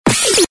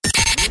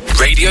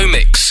Radio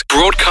Mix,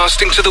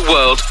 broadcasting to the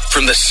world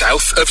from the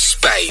south of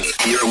Spain.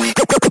 Here we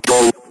go.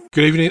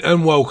 Good evening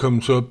and welcome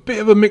to a bit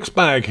of a mixed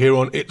bag here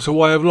on It's a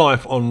Way of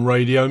Life on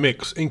Radio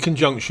Mix in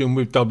conjunction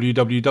with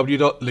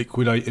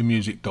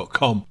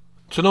www.liquidatormusic.com.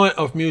 Tonight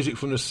I've music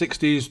from the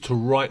 60s to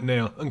right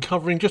now and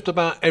covering just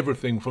about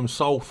everything from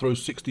soul through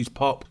 60s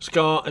pop,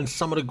 ska and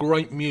some of the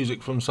great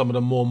music from some of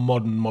the more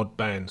modern mod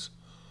bands.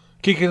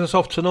 Kicking us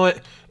off tonight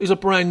is a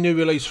brand new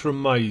release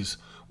from Maze,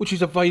 which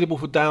is available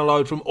for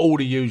download from all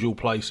the usual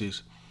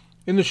places.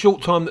 In the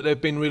short time that they've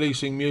been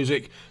releasing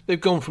music, they've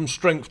gone from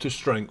strength to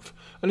strength,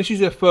 and this is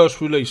their first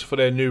release for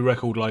their new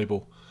record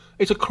label.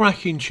 It's a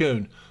cracking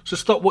tune, so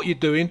stop what you're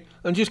doing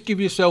and just give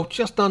yourself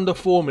just under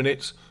 4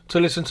 minutes to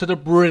listen to the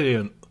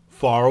brilliant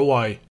Far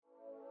Away.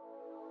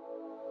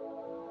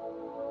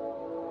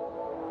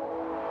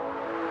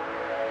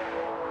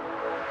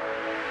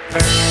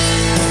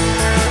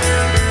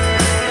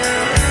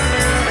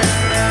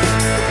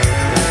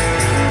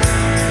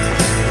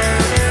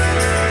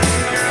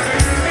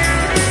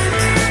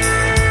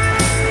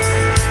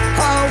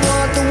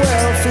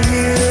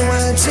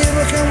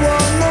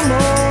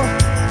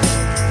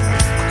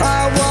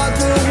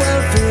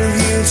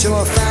 So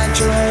I'll find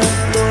your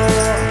own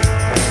door.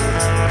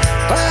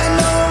 I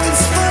know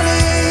it's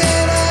funny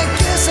and I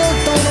guess I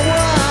don't know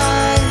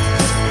why.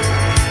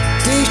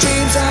 These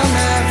dreams I'm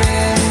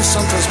having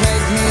sometimes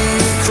make me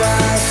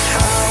cry.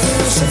 I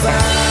will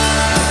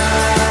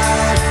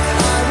survive.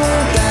 I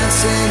will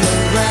dance in the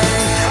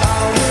rain.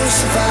 I will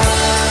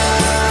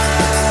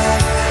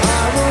survive.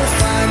 I will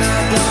find a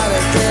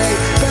brighter day.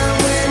 But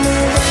when the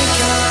rain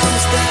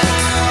comes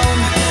down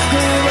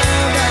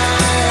around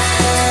our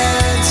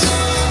heads,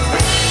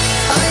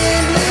 I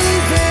ain't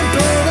leaving,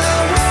 but I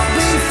won't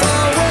be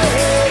far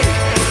away.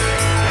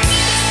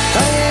 I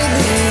ain't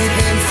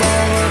leaving for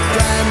a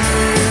brand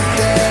new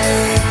day.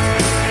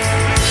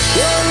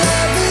 Your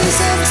love is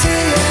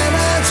empty and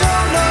I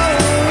don't know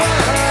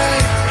why.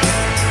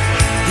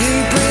 You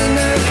bring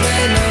the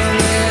pain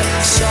away,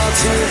 soar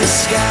to the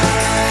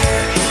sky,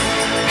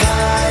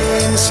 high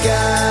in the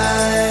sky.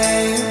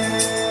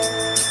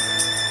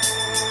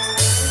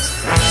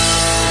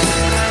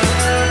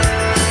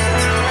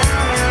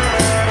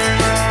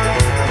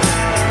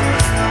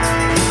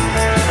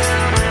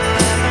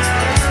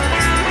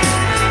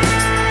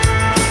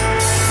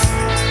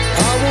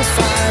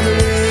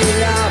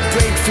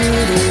 Through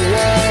the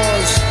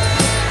walls,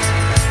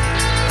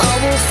 I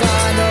will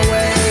find a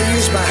way,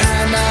 use my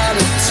hand out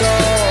at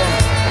all.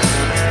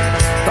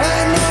 I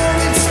know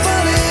it's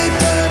funny,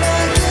 but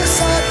I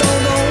guess I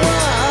don't know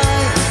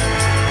why.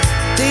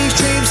 These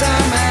dreams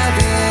I'm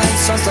having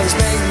sometimes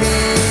make me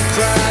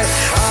cry.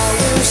 I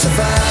will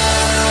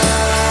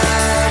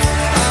survive.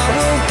 I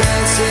will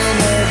dance in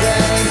the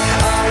rain.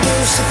 I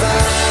will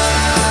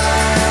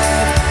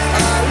survive.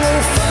 I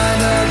will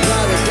find a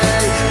brighter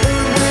day.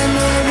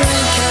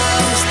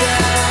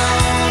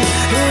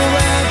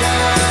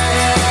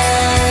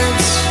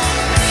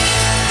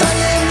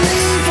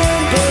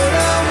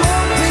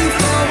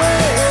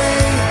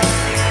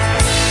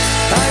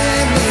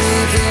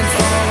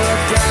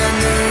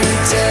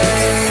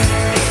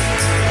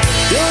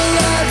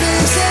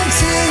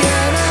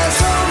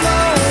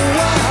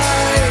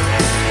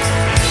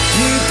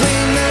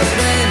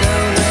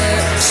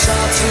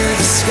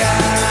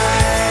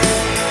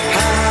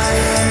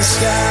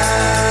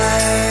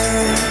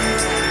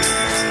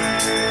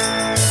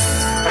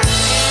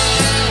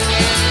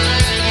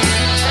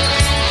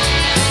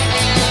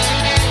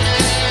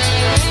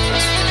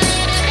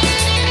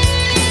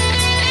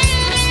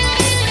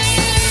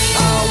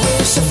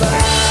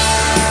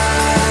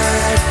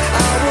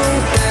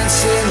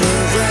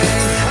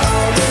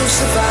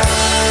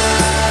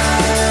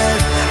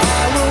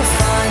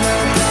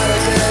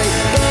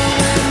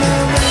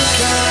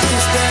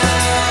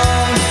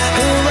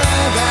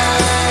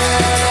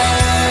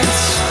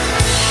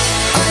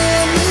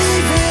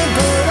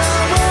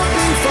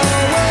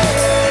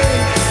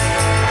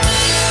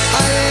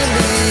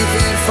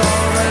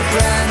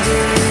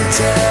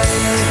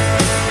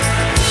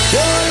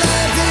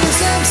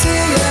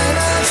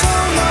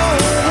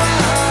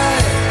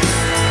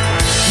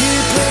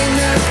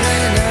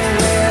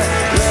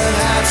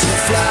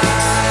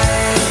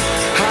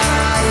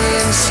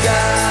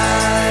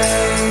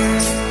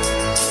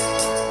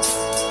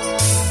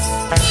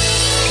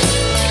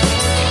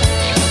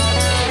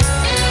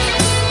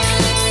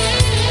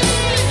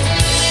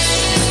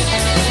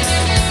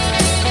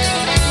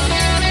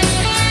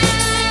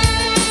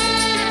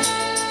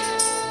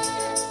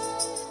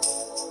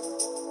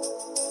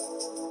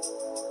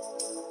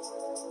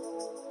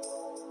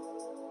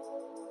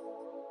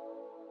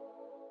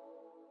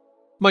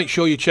 Make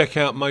sure you check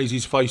out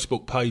Maze's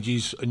Facebook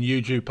pages and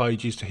YouTube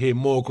pages to hear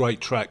more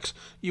great tracks.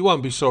 You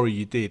won't be sorry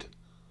you did.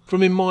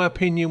 From, in my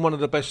opinion, one of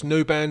the best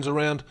new bands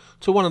around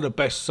to one of the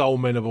best soul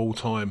men of all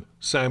time,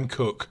 Sam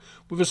Cooke,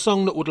 with a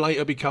song that would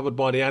later be covered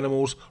by The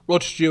Animals,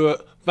 Rod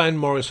Stewart, Van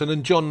Morrison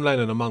and John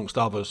Lennon amongst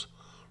others.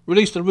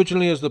 Released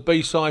originally as the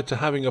B-side to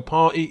Having a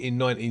Party in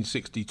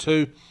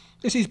 1962,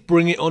 this is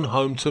Bring It On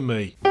Home to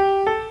Me.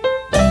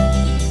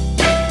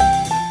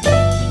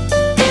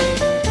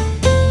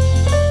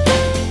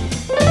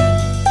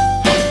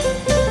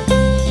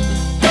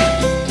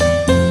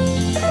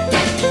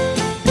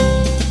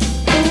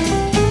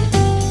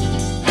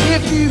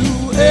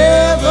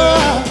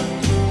 ever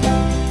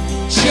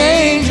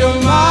change your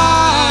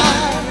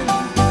mind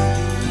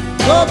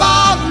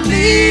about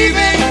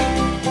leaving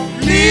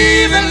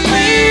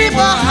me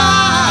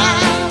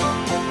behind.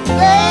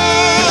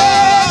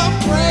 Oh,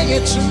 bring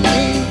it to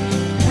me.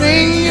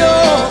 Bring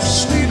your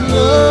sweet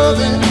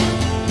loving.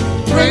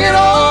 Bring it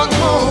on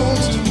home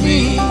to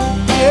me.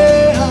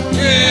 Yeah,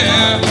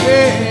 yeah,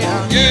 yeah,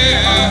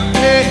 yeah,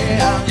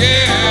 yeah,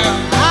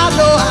 yeah. I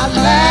know I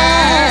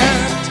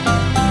laughed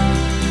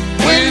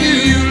when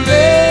you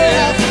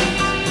left,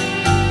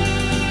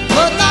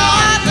 but now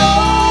I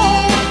know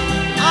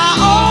I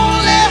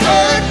only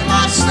hurt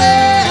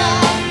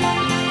myself.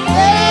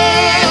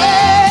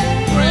 Hey,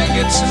 bring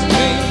it to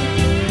me.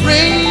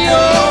 Bring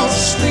your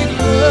sweet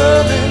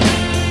loving.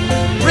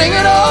 Bring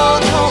it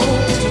on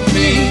home to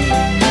me.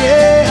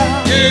 Yeah,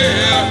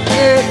 yeah,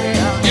 yeah,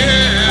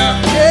 yeah,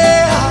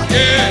 yeah,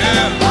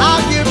 yeah.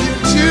 I'll give you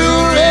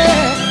jewelry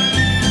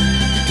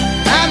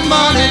and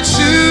money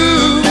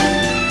too.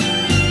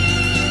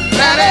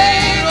 That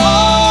ain't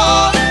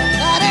all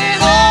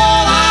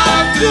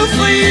I'll do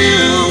for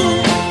you.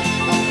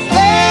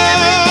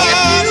 Baby, if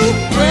you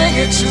bring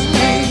it to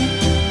me,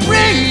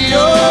 bring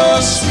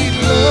your sweet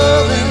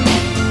loving,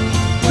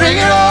 bring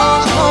it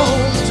on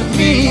home to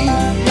me.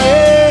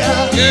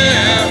 Yeah,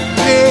 yeah,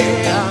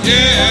 yeah,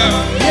 yeah,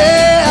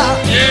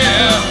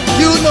 yeah.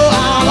 You know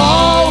I'll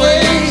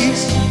always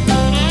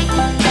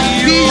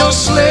be your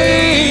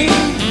slave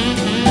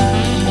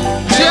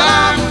till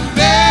I'm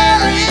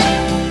buried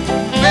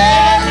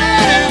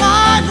in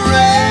my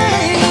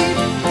grave.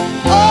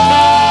 Oh,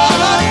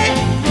 honey,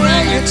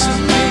 bring it to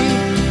me.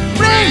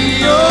 Bring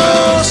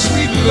your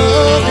sweet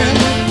loving.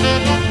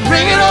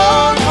 Bring it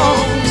on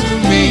home to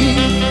me.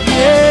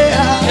 Yeah,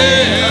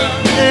 yeah,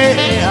 yeah,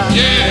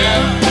 yeah,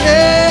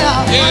 yeah.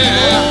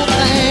 One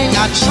thing I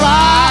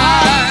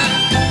tried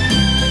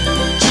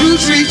to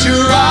treat you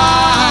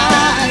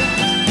right,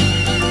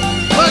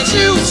 but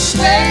you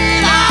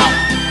stayed out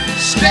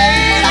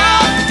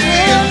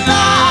day and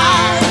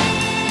night.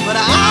 But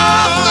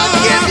I'll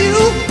forgive you.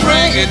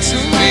 Bring it to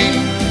me.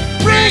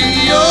 Bring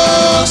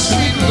your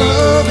sweet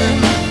loving.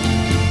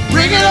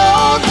 Bring it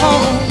on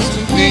home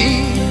to me.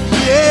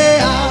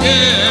 Yeah, yeah,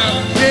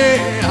 yeah,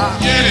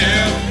 yeah, yeah,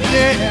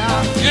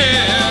 yeah,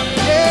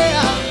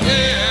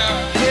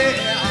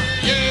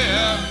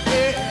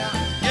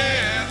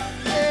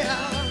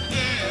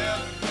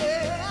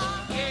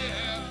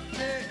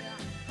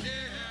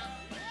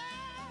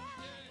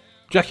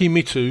 Jackie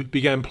Mittoo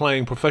began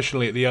playing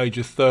professionally at the age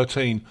of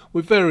 13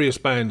 with various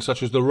bands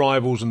such as the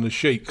Rivals and the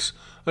Sheiks,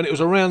 and it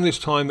was around this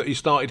time that he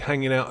started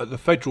hanging out at the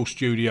Federal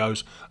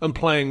Studios and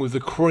playing with the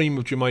cream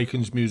of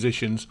Jamaicans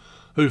musicians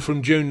who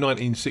from June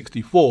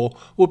 1964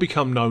 would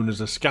become known as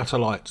the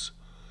Scatterlights.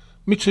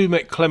 Mittoo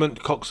met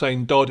Clement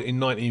Coxswain Dodd in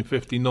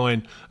 1959,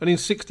 and in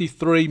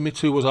 1963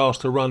 Mittoo was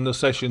asked to run the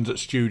sessions at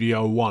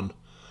Studio One.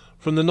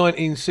 From the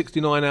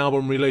 1969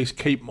 album release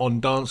Keep On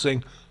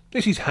Dancing,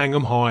 this is Hang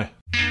 'Em High.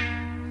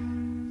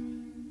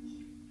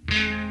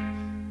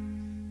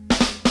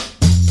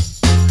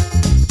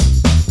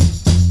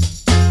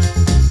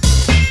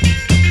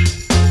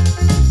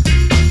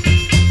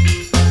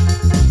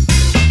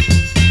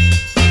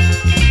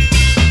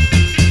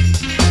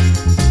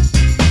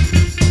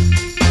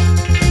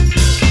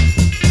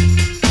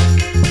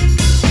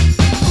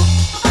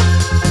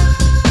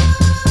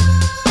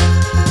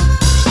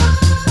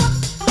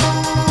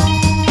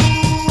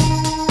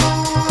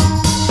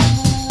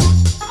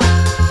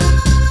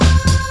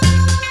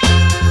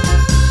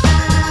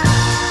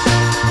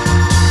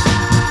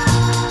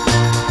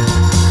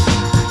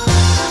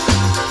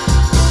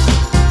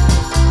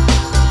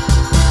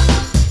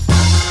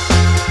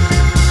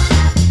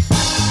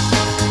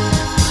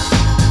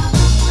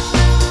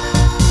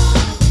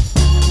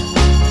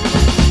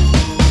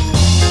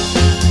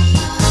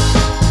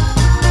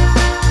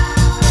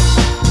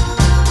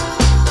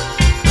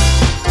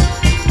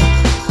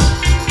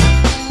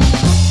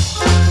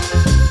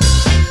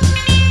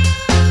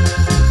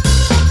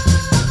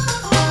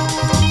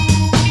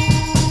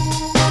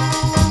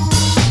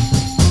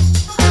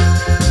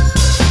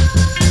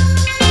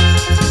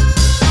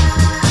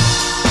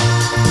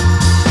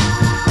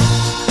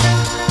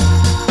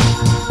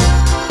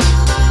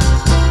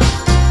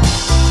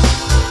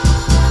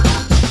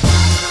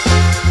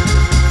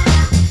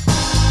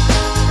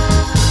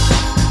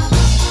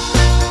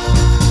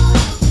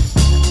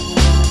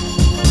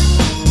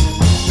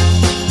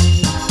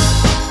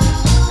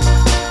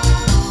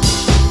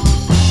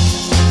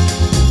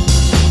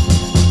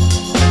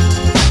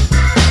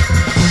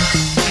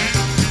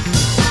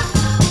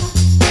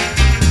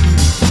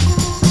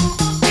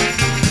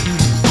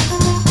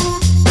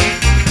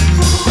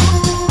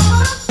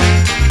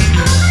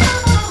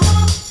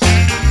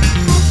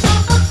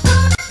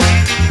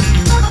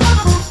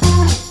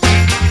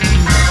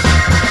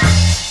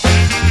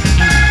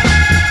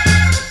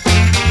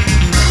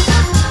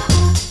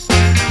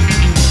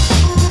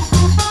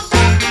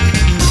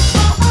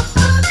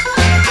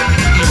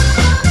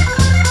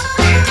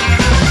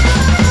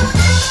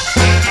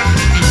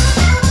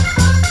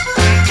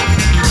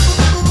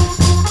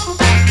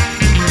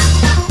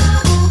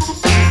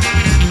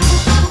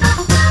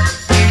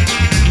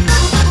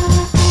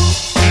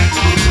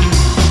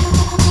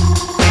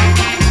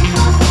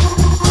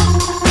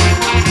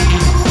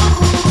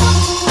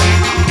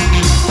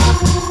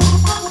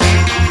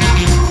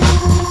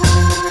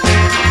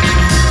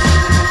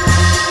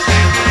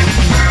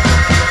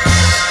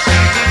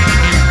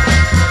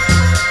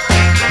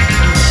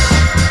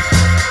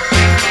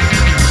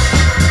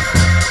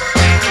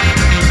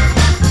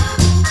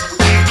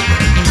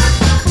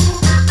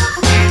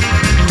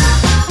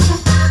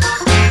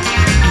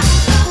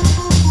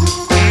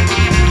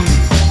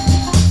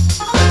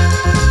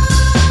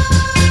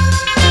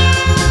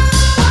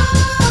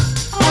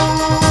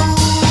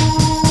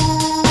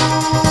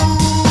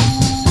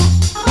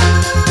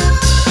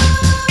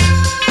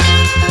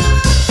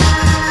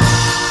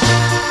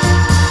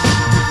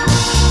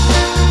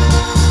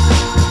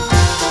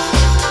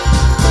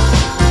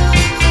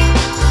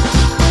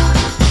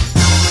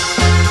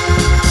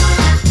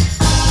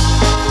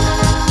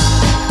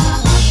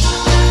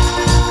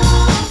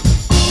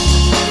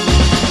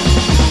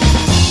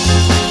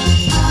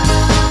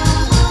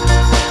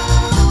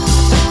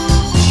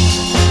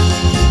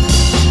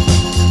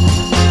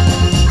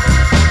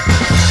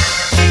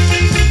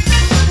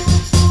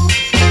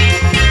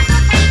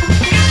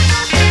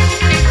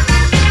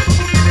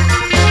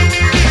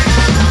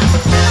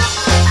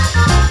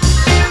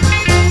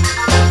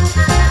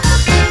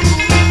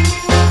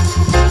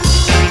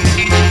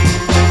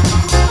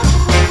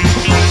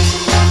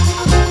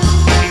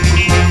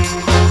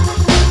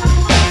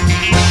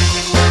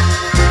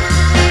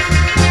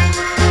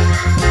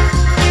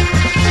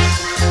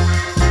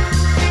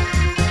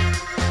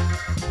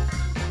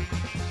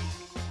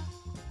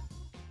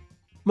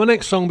 My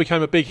next song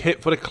became a big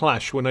hit for The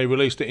Clash when they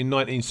released it in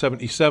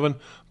 1977,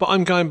 but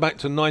I'm going back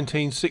to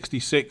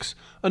 1966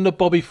 and the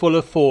Bobby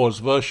Fuller Fours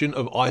version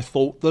of I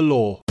Thought the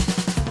Law.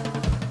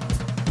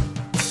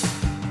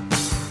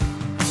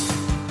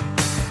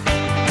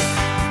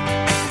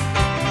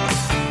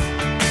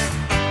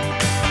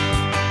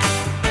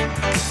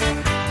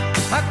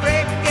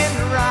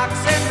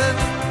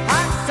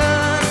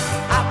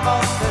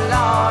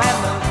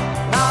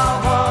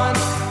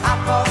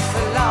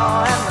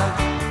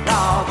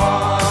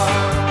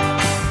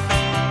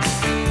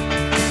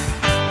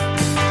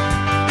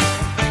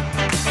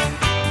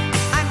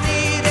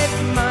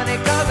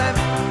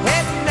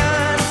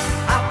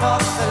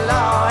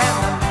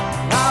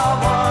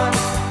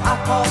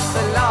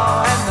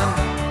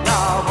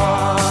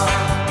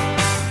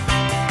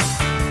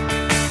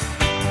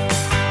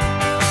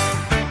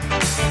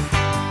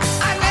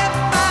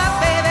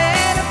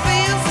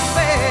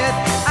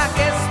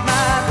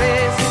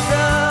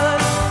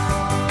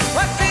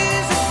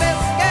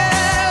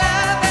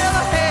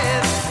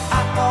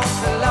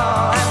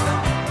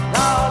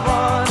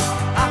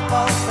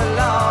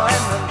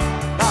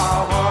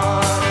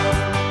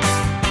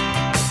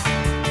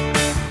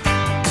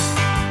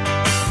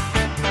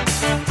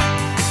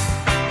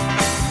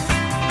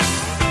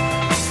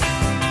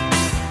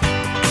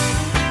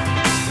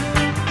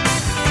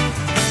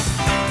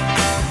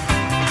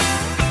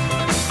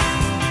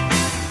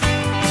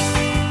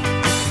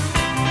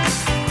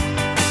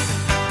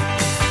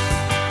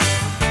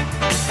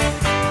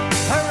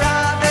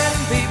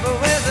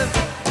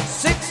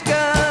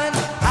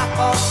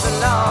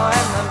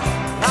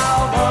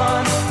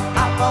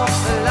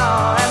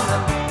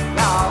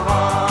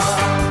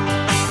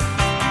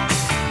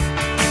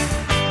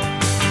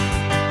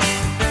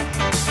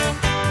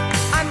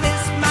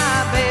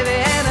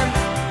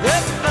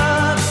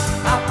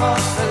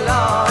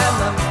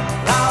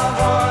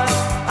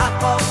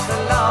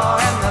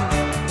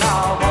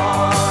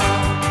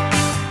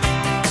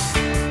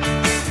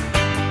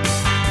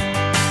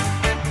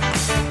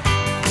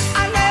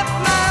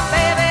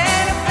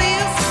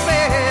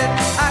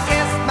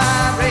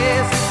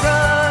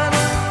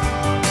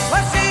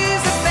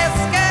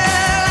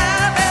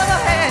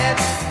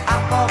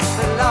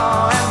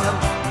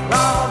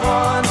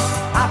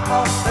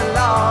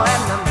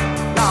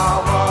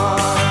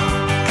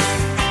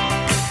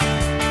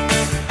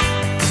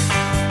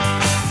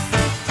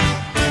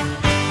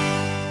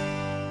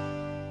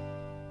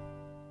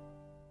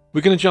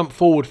 We're going to jump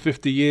forward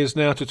 50 years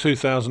now to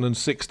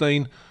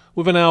 2016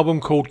 with an album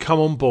called Come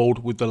On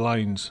Board with the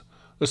Laynes.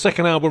 The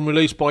second album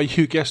released by,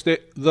 you guessed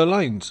it, the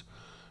Laynes.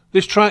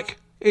 This track,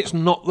 It's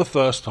Not the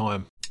First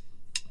Time.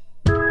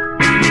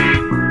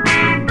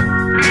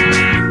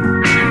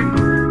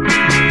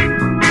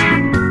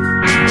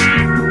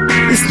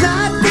 It's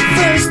not the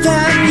first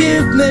time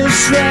you've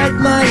misread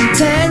my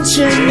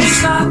intentions.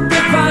 It's not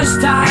the first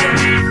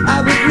time.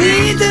 I would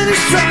need an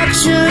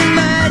instruction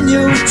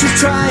manual to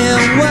try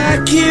and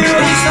work you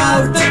It's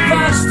out. not the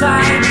first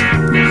time.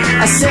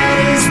 I said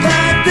it's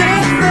not the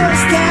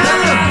first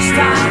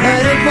time,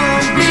 and it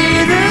won't be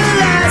the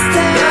last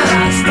time.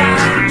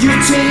 You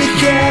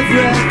take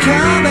every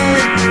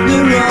comment the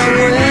wrong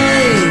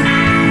way.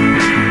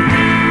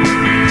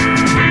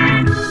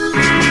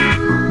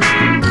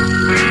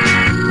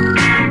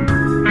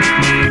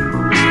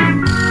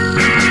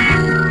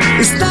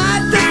 It's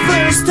not the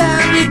first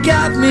time you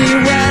got me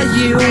where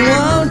you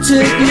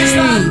wanted me. It's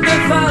not the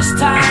first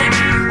time.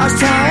 I'll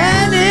try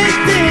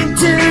anything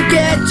to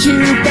get you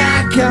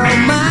back on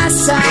my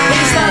side.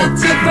 It's not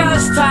the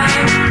first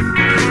time.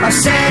 I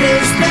said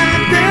it's not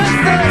the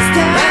first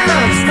time. The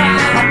first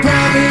time. I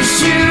promise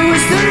you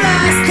it's the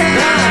last time.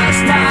 The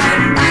last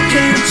time. I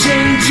can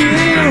change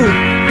you,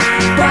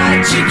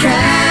 but you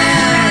can't.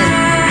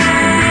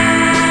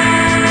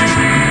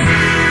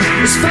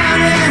 It's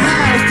funny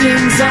how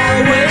things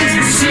always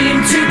seem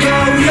to go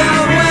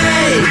your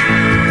way.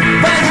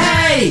 But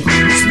hey,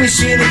 it's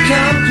mission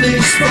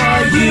accomplished for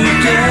you,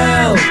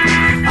 girl.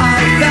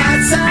 All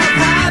thoughts of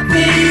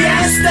happy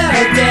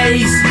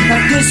yesterdays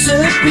have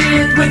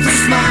disappeared with a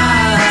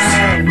smile.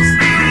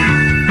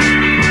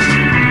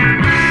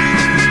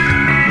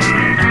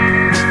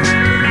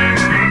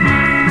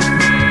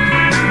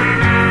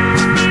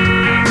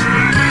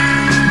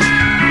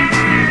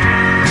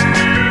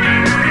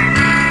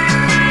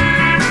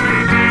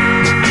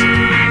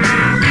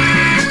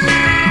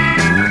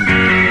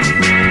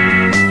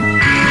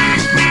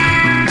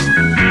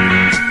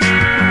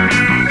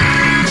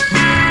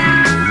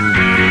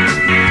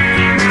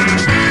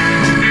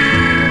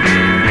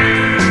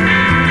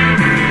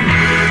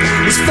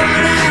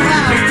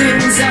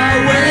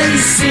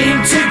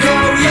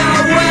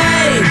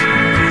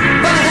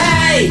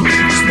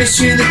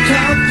 Mission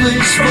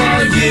accomplished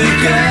for you,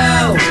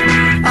 girl.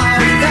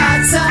 All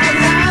thoughts of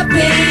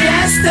happy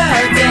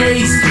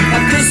yesterdays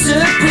have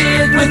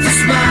disappeared with the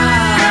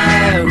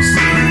smiles.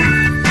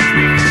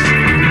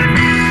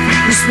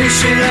 It's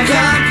mission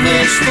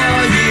accomplished for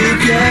you,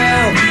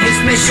 girl.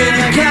 It's mission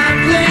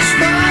accomplished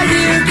for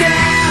you,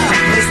 girl.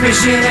 It's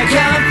mission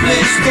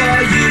accomplished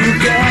for you,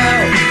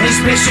 girl.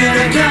 It's mission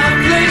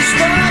accomplished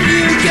for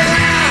you,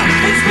 girl.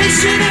 It's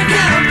mission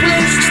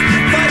accomplished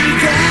for you,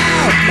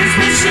 girl. It's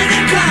mission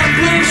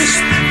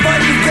accomplished for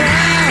you,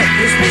 girl.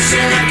 It's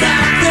mission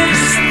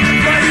accomplished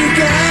for you,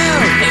 girl.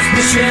 It's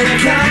mission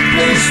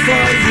accomplished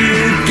for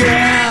you,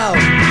 girl.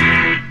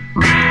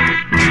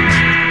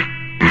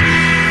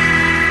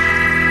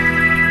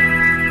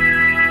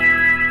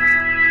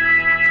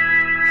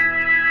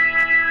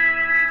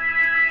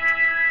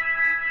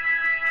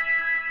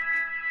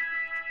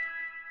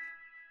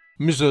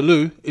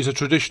 Mittoo is a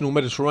traditional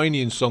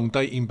Mediterranean song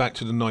dating back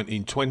to the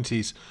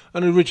 1920s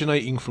and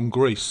originating from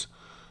Greece.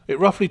 It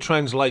roughly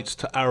translates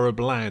to Arab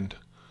land.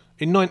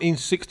 In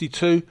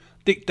 1962,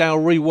 Dick Dale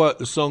reworked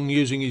the song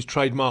using his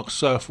trademark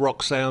surf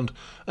rock sound,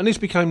 and this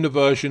became the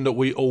version that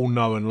we all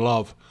know and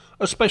love,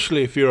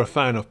 especially if you're a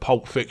fan of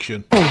Pulp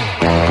Fiction.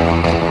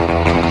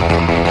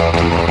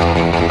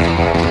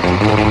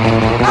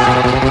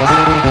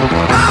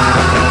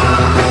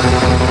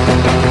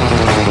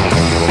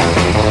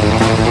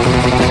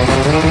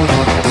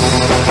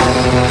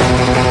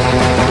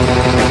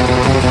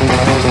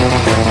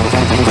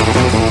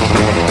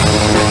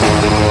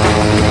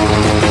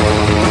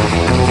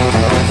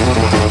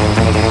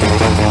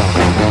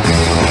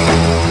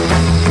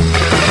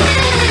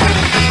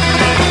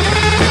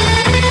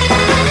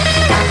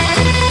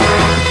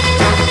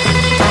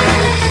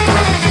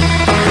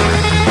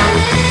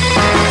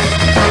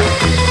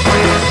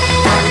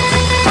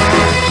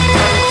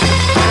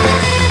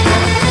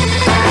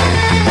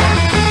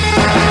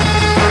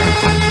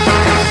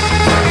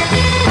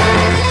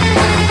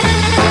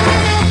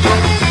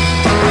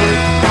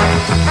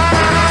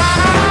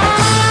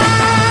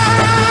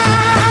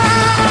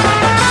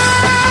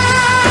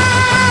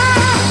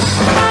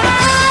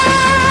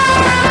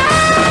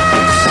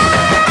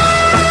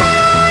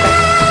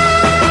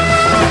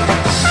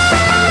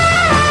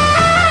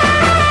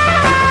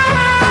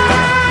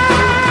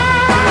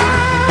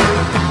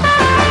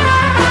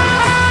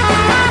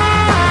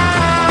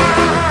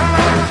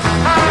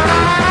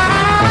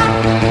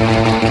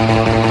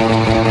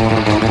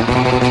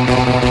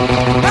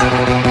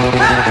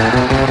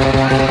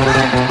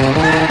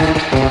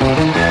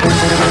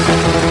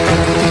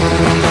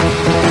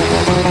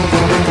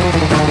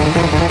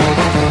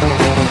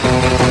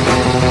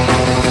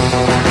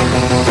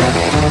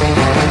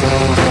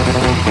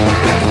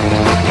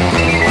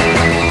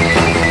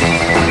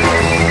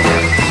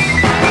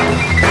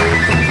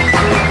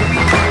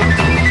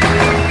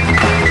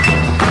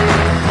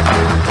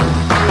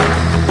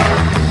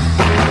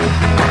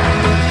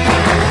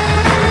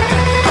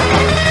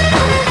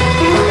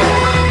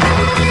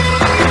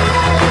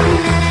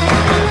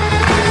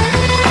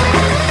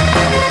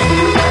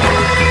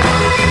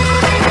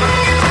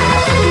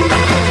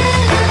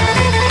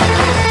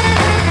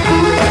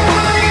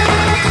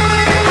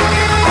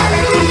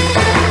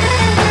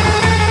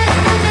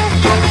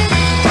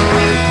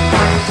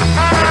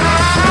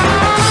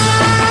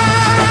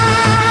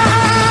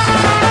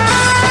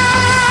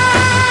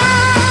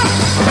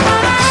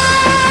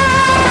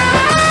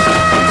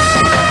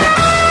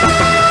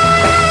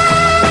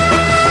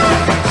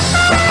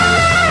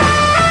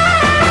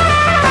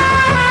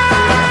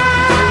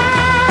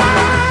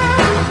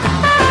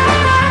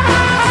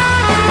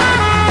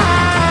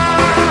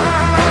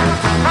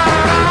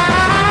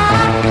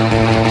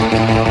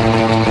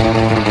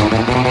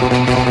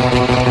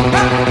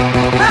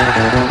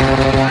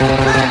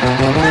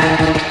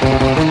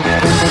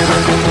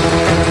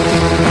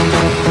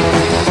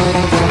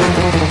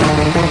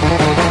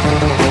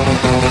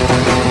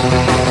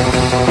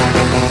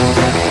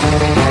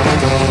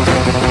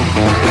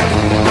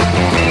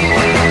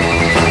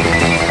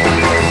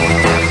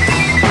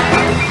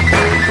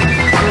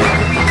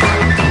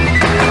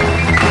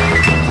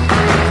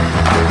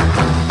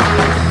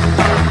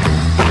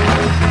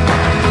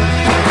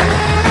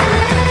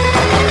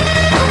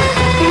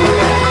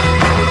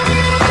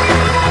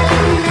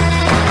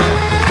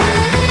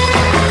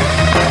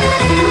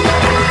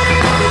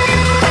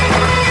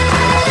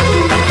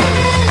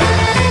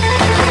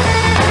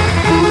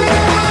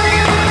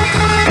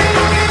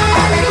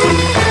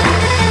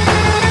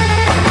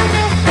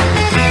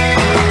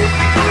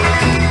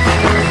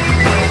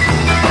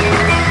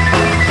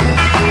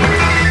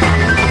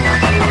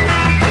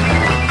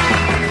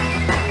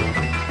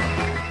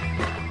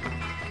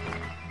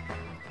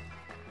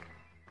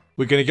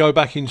 We're going to go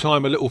back in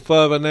time a little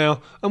further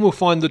now, and we'll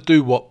find the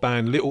doo-wop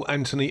band Little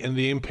Anthony and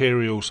the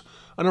Imperials,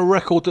 and a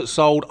record that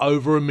sold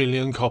over 1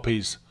 million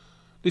copies.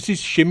 This is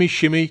Shimmy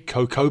Shimmy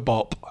Coco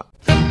Bop.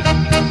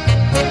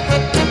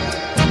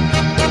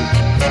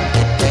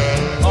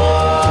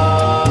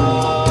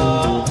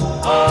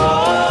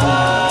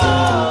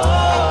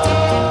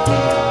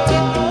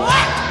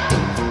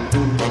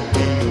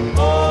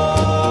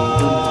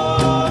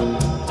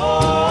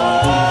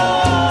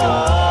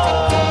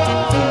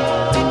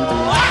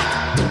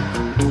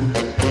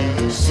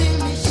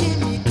 Shimmy,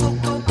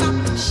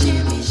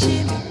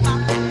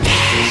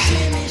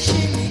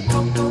 shimmy,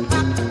 cocoa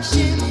pop,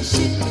 shimmy,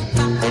 shimmy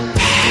pop.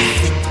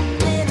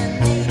 Sitting in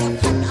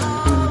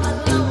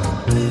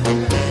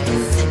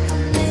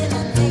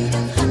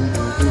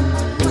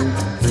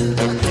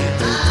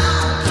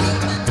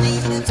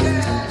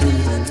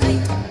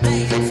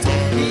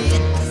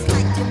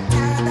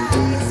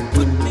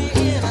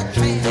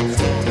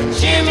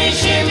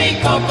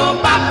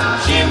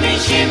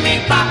shimmy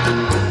pop,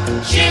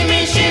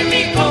 shimmy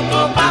shimmy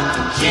cocoa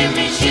pop,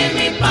 shimmy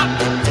shimmy pop.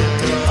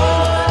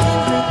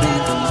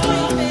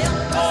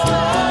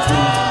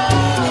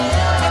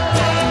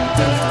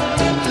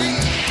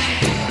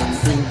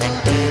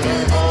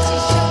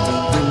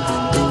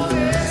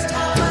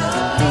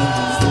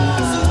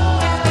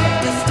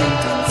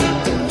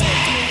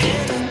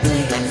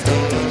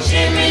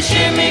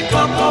 Shimmy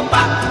cocoa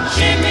pop,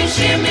 shimmy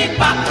shimmy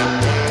pop,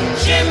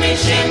 shimmy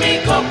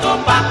shimmy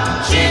cocoa pop,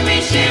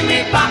 shimmy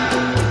shimmy pop,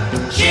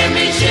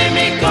 shimmy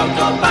shimmy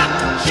cocoa pop,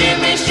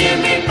 shimmy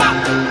shimmy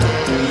pop.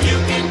 You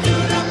can do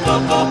the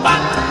cocoa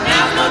pop,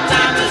 now's no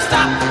time to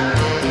stop.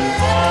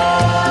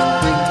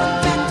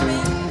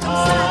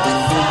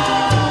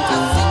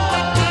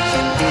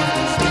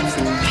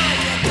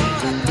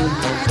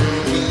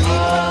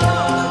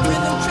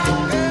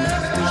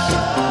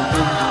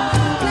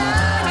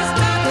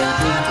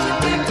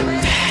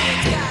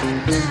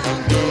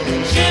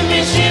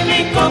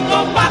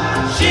 Cocoa pop,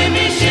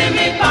 shimmy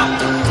shimmy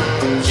pop,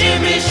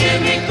 shimmy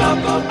shimmy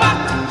cocoa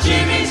pop,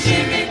 shimmy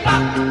shimmy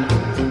pop,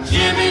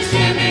 shimmy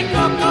shimmy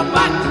cocoa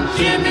pop,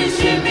 shimmy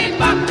shimmy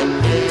pop,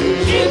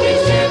 shimmy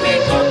shimmy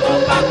cocoa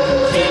pop,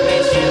 shimmy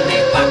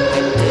shimmy pop,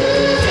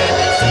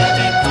 shimmy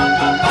shimmy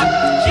cocoa pop,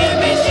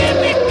 shimmy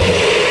shimmy pop.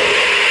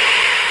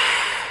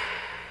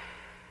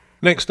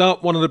 Next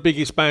up, one of the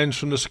biggest bands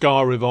from the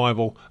ska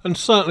revival, and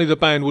certainly the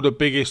band with the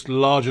biggest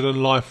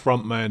larger-than-life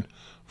frontman.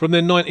 From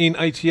their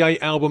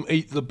 1988 album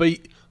Eat the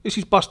Beat, this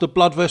is Buster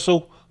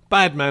Bloodvessel,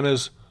 Bad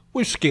Manners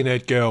with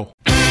Skinhead Girl.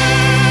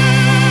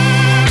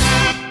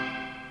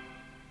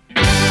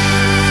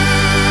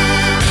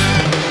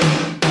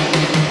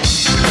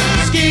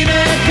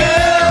 Skinhead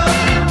girl,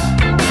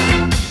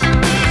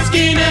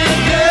 skinhead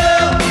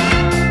girl,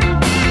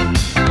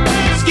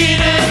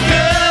 skinhead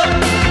girl,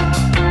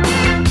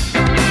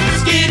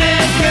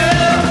 skinhead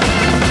girl.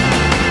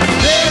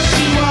 There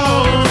she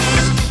was,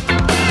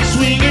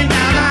 swinging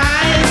down the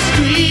high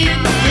street,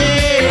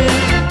 yeah.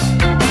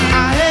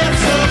 Her hair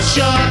so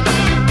short,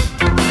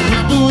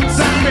 with boots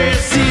and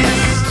braces.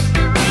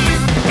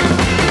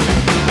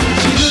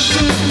 She looked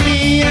at me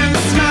and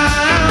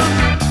smiled.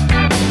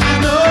 I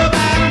know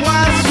that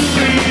was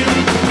real.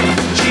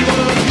 She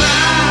was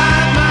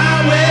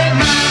my weight,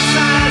 my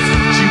size.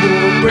 She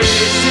wore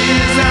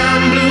braces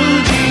and blue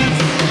jeans.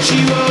 She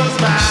was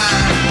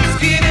mine,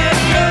 skinhead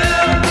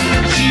girl.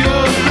 She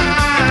was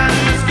mine,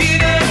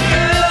 skinhead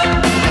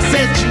girl. I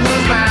said she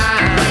was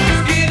mine,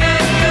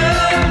 skinhead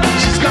girl.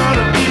 She's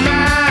gonna be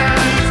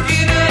mine,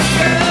 skinhead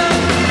girl.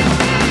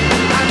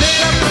 I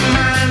made up my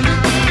mind.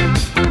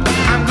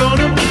 I'm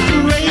gonna be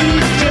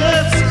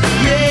courageous,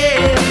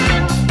 yeah.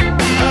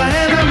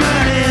 Ahead of my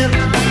hand,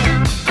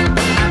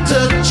 I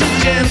touch you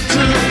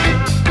gentle.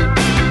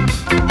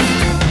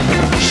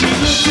 She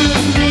looked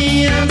at me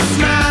and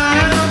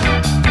smiled.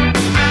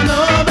 I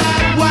know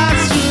that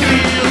was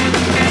real.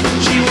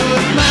 She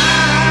was my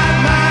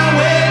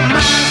weight,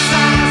 my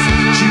size.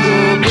 She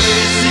wore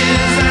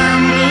braces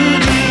and blue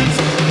jeans.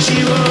 She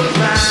was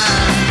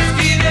mine,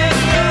 skinhead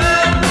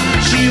girl.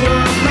 She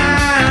was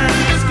mine,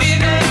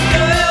 skinhead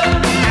girl.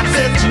 I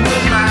said she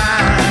was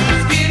mine,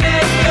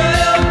 skinhead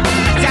girl.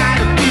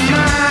 Gotta be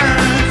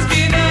mine,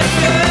 skinhead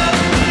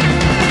girl.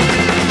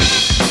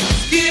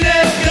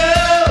 Skinhead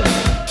girl,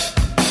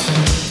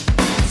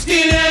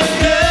 skinhead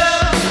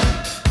girl,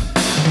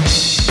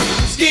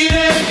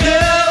 skinhead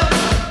girl,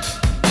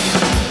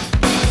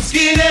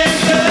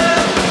 skinhead girl. She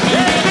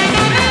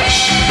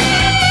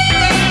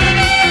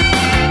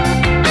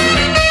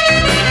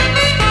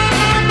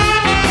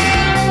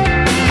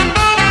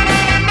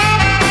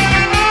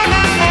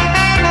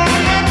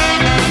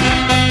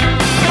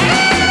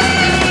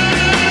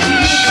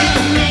looked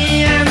at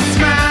me and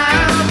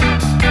smiled.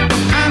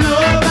 I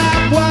know that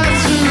was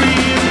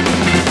real.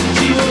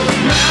 She was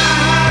my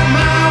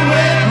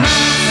weight, my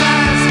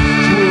size.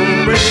 She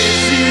wore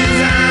braces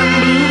and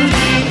blue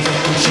jeans.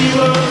 She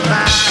was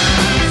mine,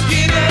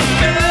 skinhead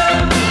girl.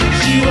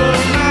 She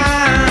was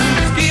mine,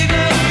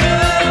 skinhead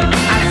girl.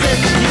 I said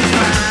she was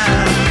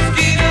mine,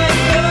 skinhead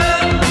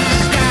girl.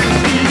 She's gotta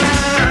be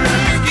mine,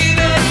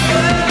 skinhead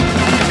girl.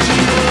 She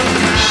was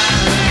mine,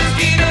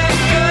 skinhead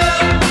girl.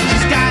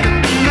 She's gotta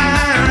be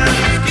mine,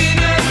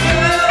 skinhead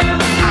girl.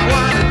 I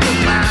wanna be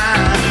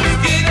mine,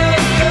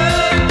 skinhead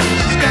girl.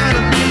 She's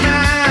gotta be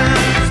mine,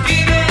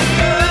 skinhead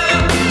girl.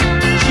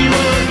 She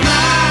was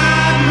my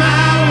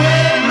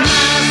weight, my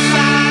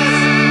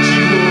size. She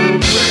wore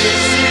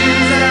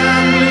braces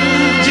and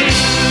blue jeans.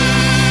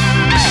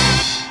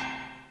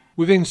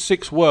 Within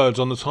 6 words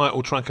on the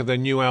title track of their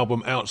new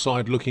album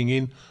Outside Looking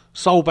In,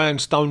 soul band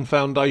Stone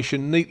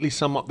Foundation neatly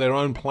sum up their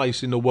own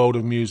place in the world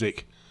of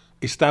music.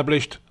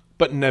 Established,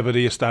 but never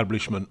the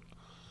establishment.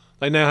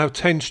 They now have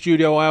 10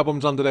 studio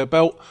albums under their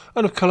belt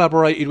and have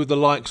collaborated with the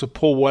likes of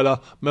Paul Weller,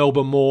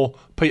 Melba Moore,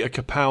 Peter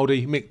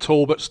Capaldi, Mick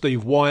Talbot,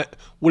 Steve White,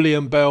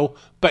 William Bell,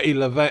 Betty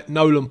Lavette,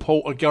 Nolan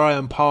Porter,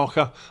 Graham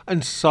Parker,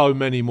 and so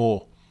many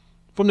more.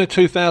 From their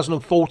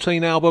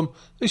 2014 album,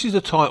 this is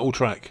the title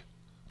track,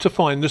 To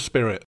Find the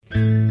Spirit.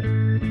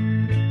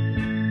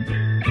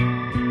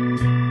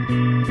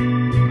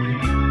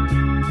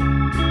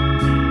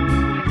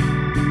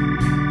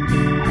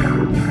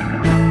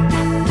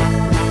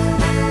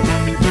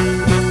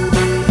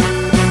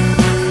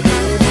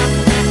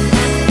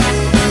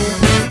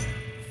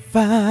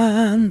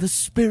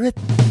 spirit.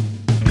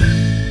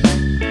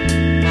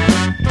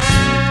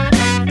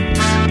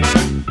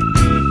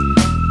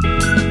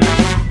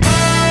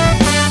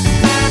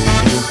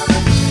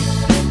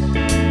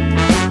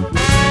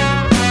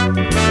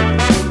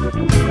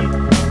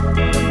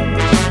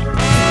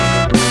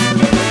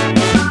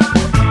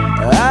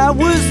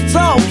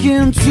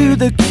 Talking to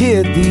the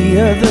kid the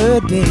other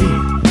day,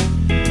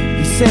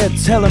 he said,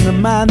 tell them to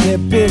mind their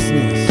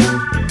business.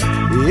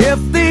 If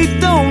they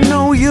don't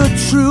know you're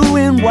true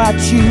in what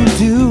you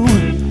do,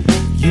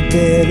 you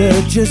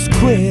better just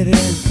quit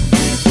it.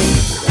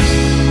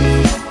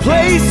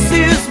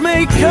 Places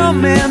may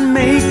come and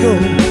may go,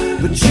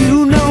 but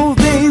you know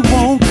they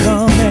won't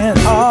come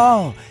at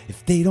all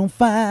if they don't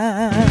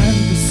find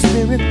the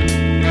spirit.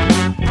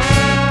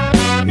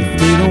 If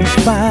they don't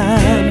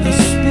find the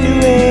spirit.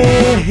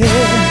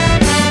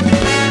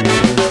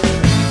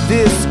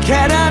 This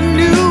cat I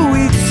knew,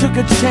 he took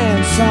a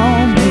chance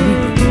on me.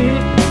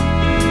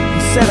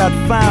 He said I'd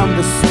found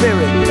the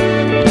spirit.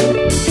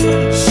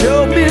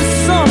 Showed me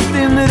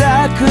something that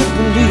I could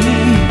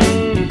believe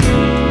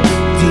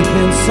deep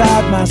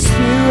inside my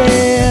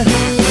spirit.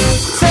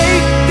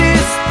 Take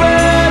this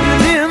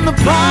burden in the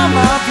palm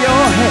of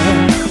your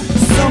hand.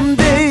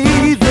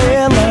 Someday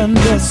they'll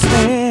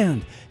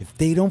understand. If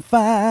they don't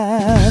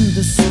find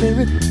the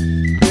spirit,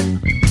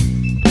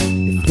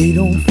 if they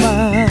don't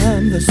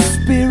find the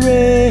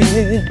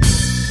spirit,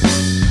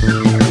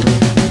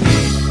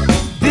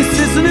 this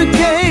isn't a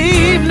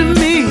game to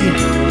me.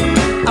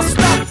 I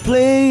stopped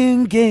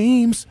playing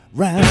games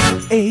round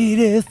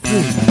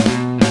 83.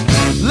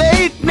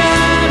 Late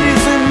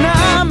 90s and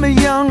I'm a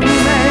young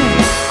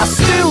man. I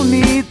still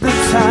need the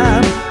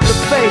time, the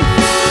faith,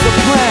 the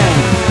plan.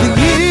 The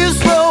years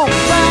roll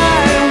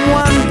by and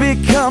one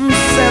becomes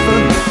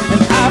seven.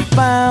 I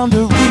found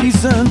a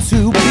reason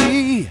to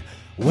be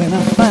when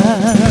I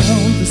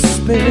found the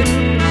spirit.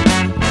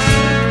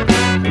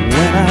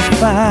 When I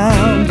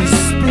found the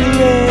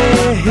spirit.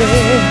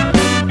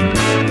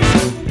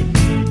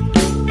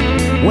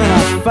 When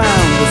I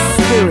found the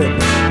spirit.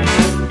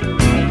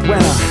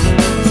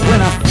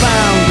 When I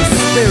found the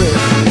spirit.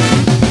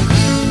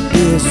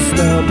 This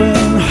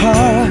stubborn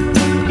heart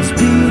is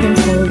beating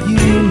for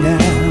you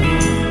now.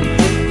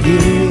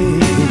 Yeah.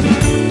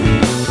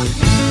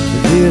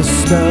 This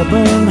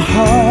stubborn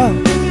heart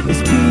is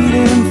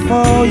beating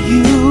for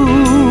you.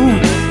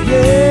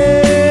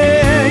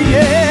 Yeah,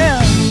 yeah.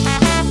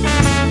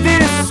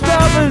 This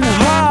stubborn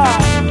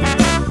heart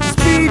is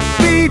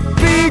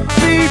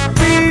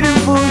beating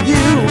for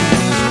you.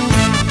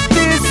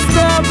 This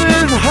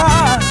stubborn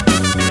heart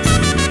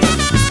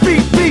is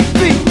beat.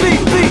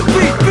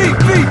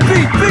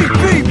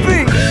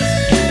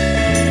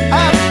 I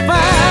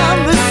found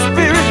the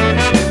spirit.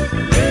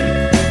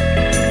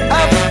 I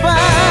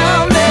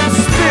found that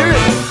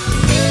spirit.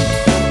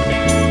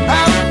 I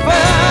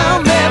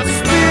found that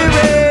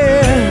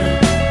spirit.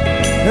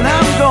 And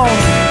I'm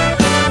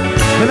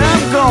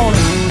gone.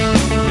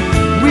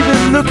 We've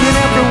been looking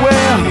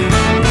everywhere.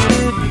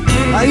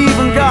 I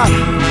even got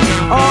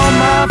all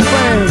my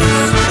friends.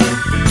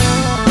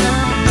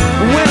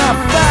 When I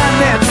find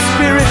that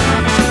spirit,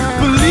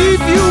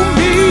 believe you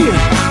me,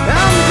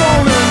 I'm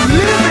gonna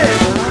live it.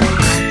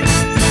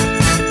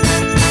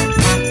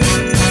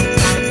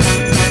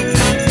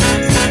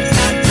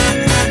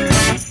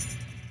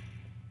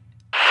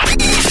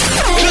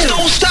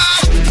 Don't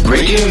stop!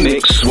 Radio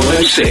Mix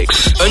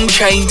 106.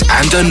 Unchained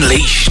and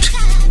Unleashed.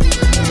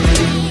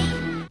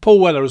 Paul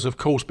Weller has of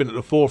course been at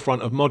the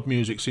forefront of mod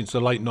music since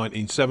the late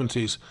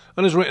 1970s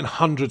and has written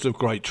hundreds of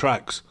great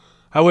tracks.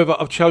 However,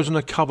 I've chosen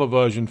a cover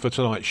version for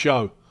tonight's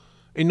show.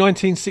 In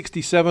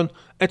 1967,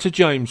 Etta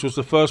James was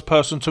the first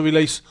person to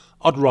release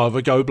I'd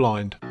Rather Go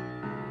Blind.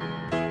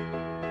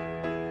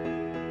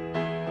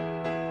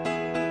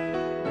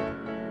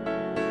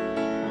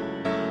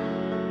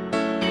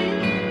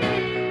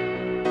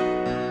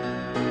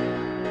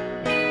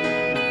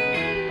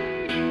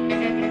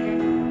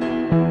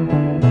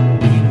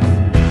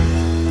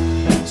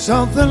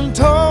 Something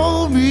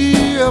told me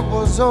it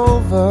was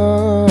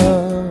over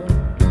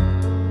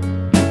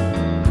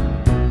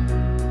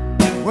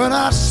when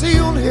I see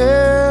you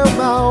here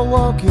now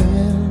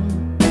walking.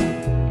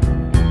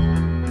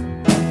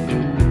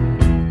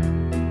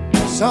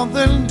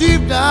 Something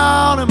deep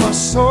down in my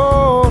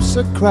soul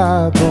said,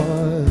 cry,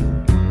 boy.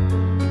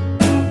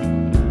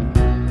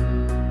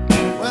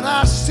 When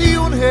I see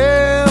you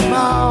here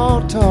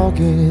now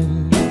talking,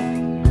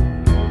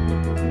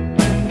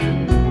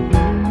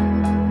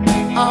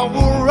 I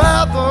would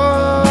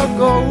rather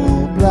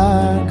go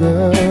blind,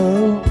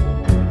 girl,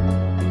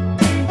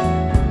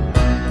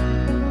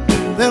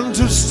 than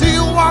to see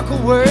you walk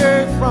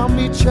away from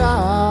me,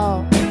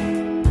 child.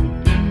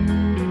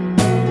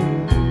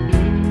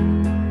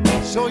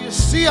 So you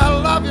see, I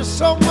love you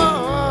so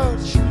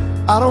much,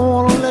 I don't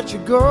want to let you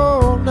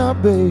go now,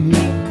 baby.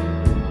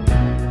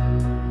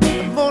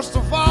 And most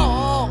of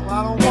all,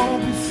 I don't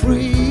want to be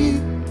free.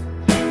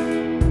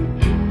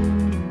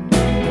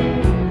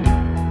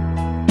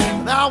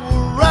 And I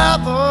would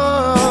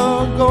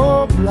rather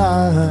go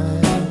blind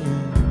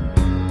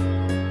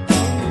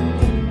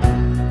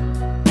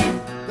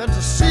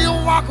to see you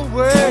walk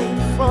away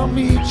from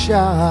me,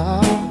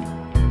 child.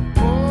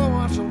 Oh,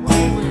 watch you walk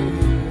away.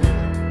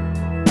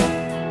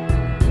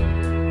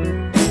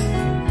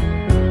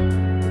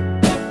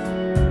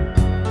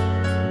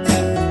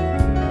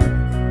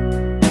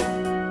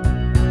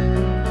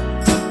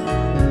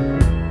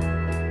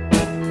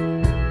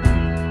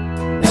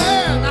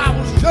 And I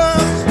was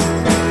just,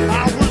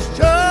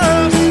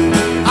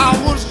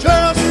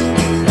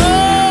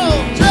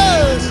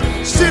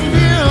 sitting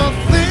here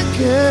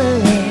thinking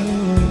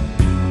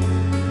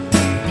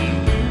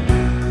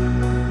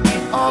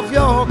of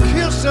your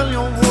kiss and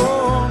your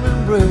warm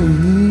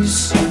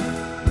embrace.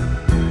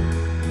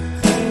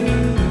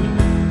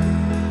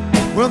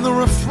 When the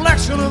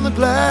reflection in the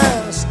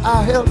glass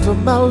I held to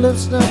my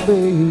lips now,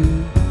 babe,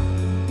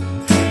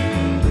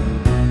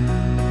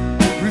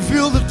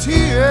 revealed the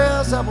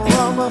tears that were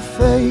on my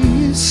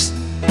face.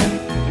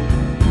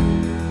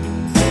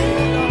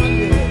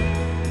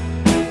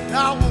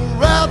 I would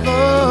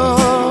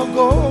rather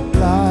go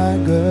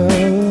blind,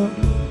 girl,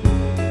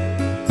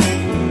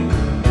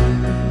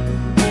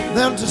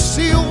 than to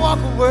see you walk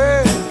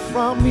away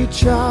from me,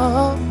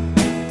 child.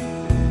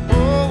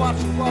 Oh, watch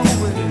you walk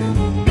away.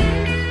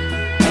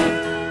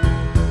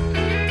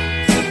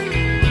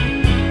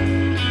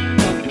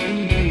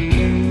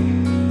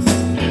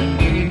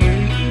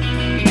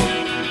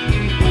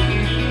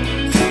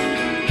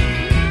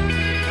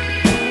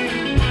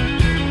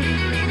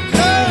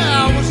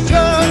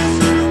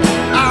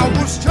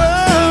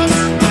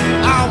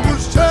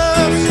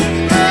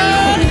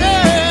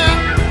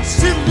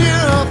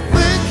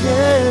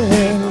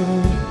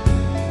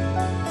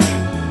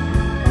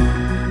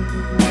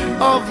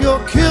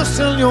 Kiss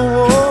and your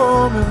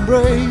warm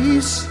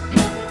embrace.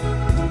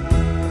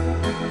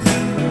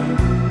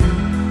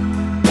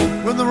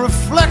 When the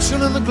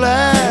reflection in the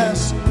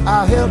glass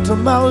I held to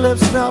my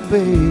lips now,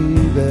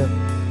 baby,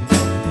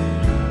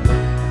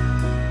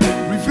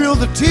 revealed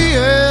the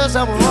tears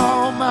that were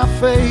on my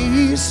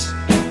face.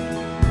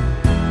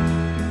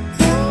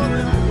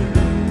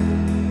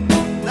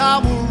 I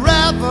would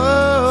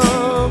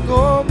rather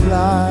go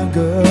blind,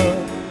 girl,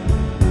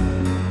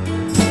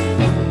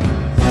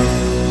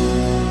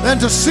 than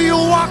to see you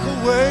walk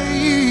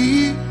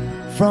away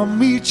from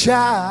me,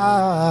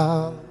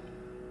 child.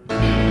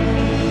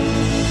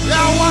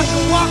 Yeah, watch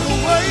you walk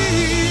away,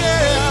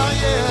 yeah,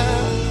 yeah.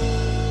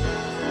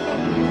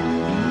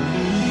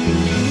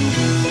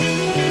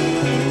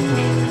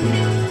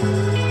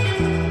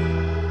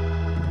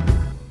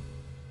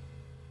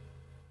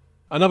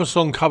 Another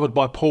song covered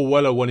by Paul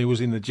Weller when he was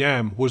in the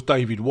Jam was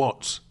David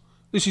Watts.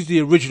 This is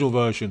the original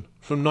version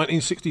from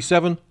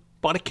 1967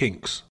 by the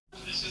Kinks.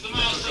 This is the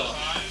master.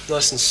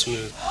 Nice and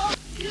smooth.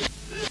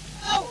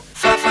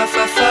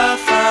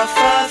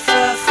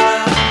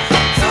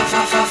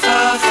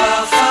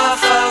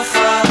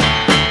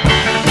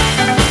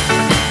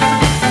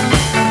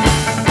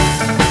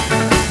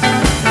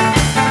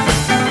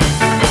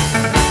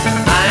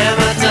 I am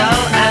a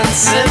dull and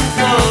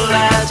simple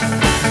lad,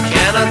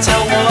 cannot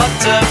tell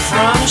water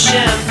from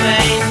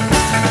champagne,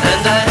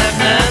 and I have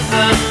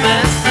never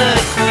met the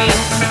Queen,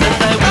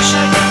 and I wish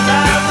I could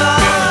have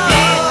all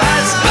he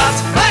has got,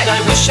 and I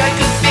wish I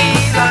could be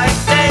like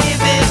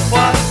David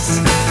Watts.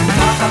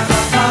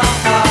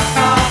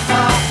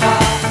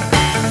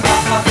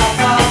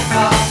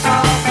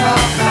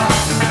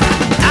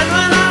 And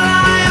when I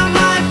lie on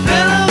my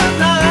pillow at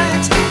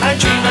night, I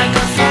dream I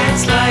could fight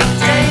like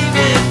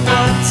David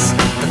Watts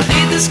and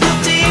lead the school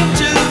team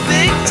to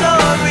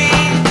victory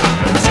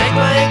and take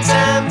my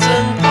exams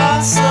and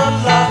pass a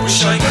lot.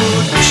 Wish I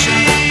could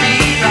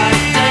be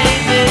like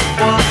David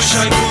Watts. Wish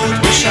I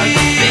could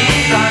be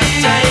like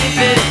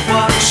David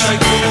Watts. Wish I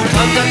could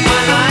conduct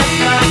my life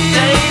like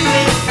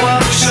David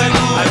Watts.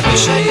 I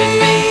wish I could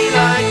be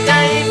like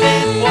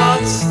David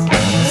Watts.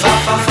 Fa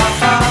fa fa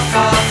fa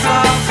fa fa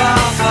fa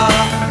fa fa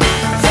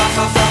fa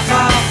fa fa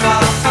fa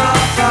fa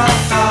fa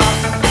fa.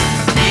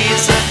 He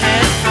is a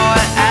head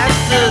boy at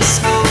the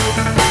school.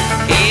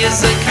 He is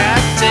the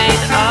captain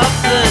of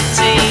the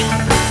team.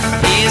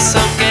 He is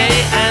so gay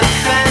and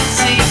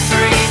fancy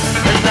free,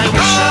 and I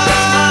wish all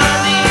his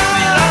money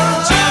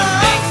belonged to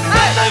me,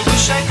 and I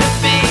wish I could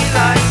be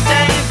like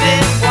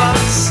David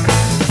Watts.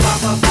 Fa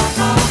fa fa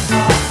fa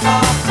fa fa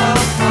fa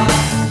fa fa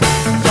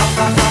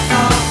fa fa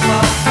fa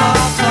fa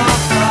fa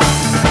fa.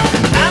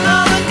 And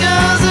all the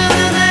girls in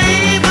the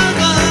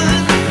neighborhood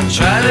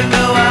try to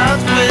go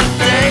out with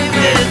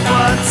David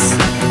Watts.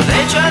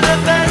 They try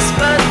their best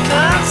but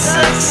can't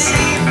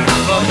succeed,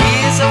 for he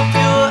is of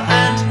pure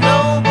and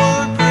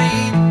noble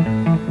breed.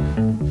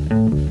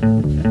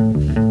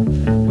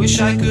 Wish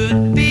I could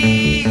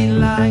be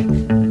like,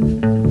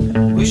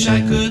 wish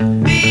I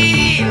could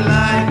be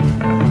like,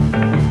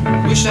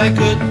 wish I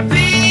could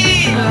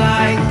be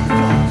like,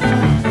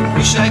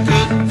 wish I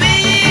could be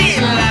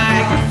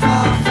like.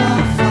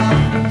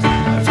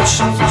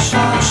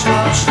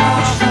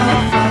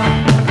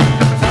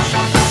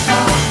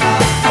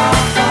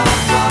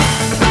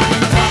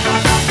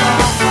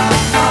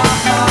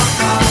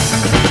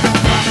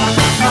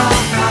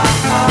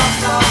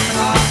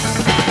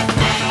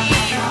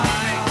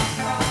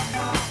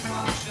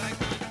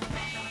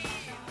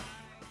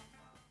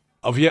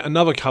 of yet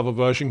another cover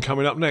version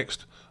coming up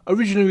next.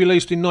 Originally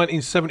released in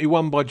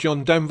 1971 by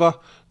John Denver,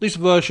 this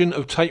version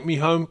of Take Me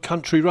Home,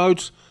 Country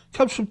Roads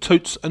comes from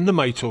Toots and the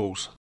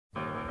Maytals.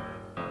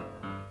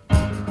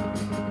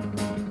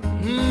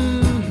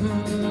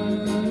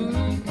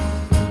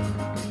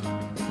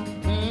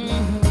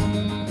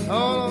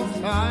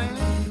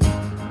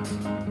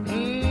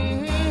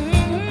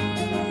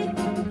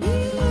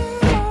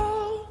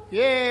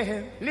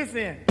 Yeah,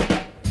 listen.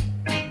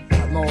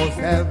 Almost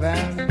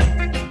heaven,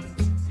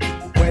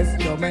 West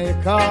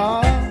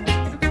Jamaica,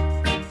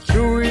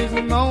 through his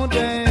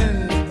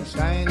mountain,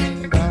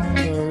 shining down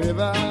the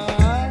river.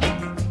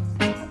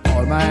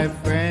 All my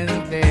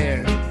friends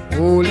there,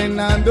 holding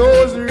on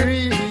those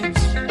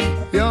reeds,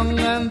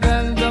 younger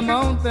than the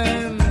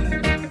mountain,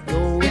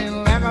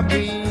 going like a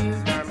bee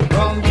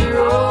from the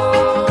road.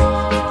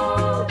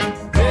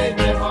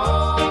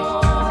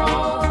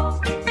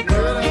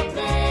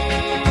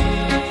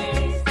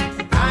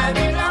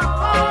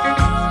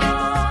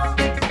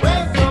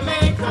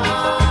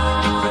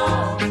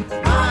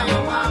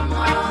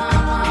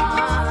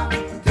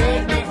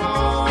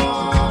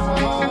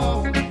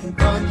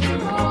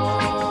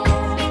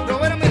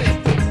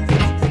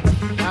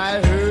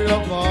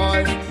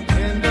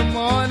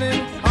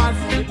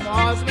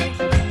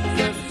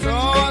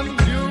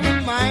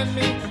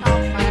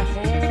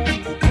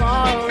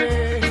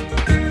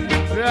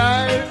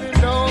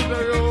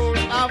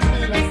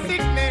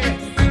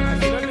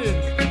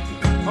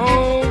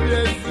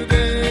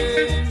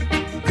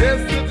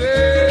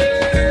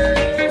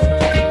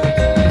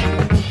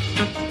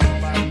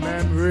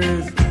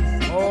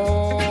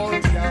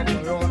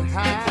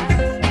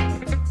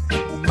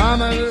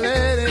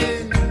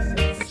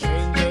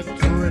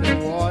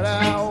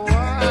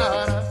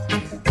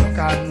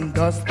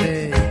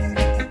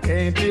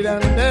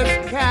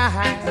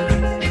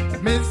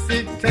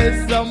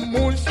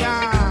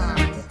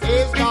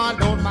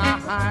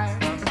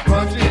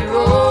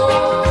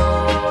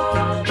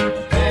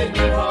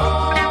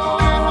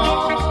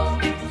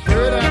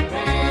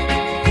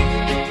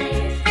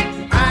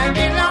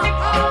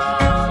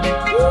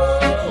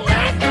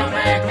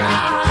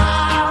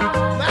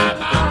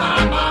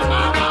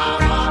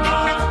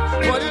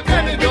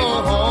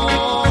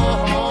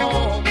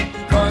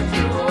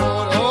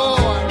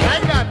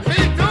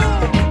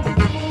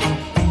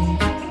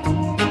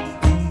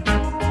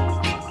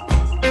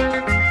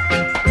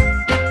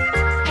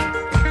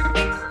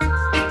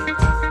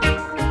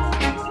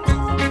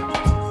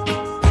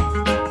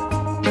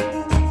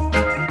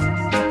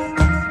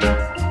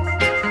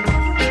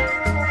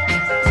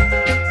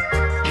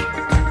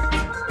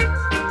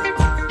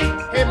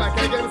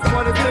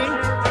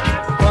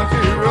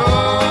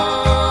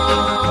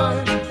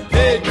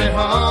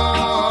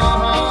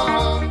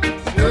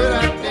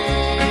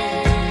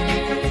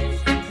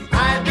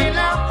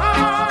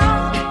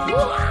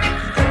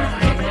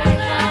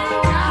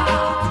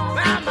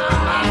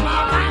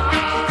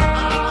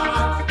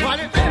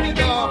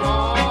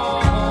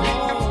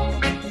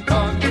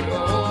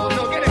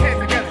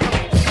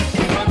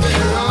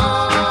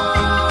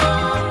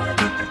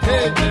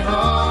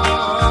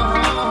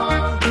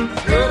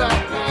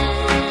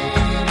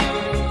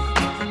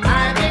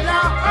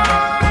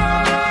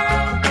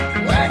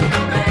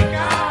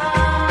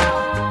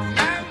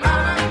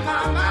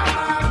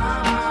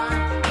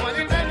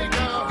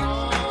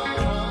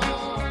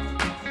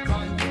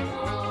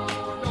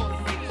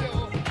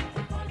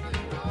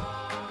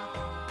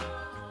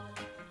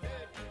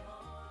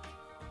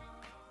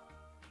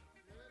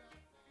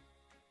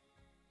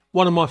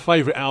 One of my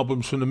favourite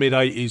albums from the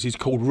mid-80s is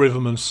called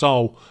Rhythm and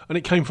Soul, and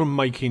it came from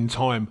Making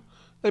Time.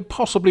 They're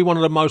possibly one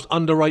of the most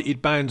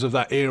underrated bands of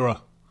that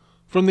era.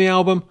 From the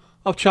album,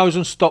 I've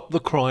chosen Stop the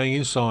Crying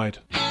Inside.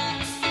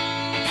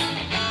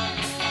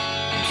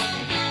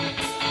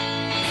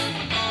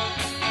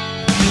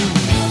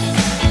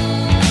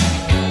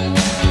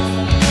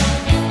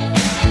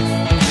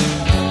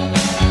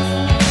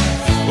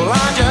 Well,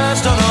 I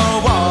just don't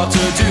know what to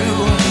do.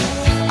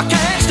 I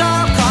can't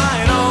stop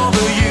crying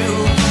over you.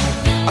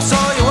 I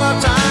saw you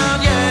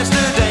uptown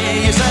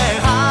yesterday. You said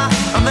hi,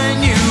 and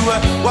then you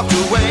walked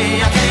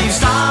away. I can't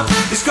stop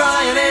this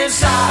crying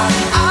inside.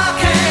 I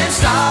can't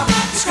stop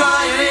this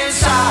crying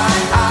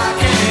inside. I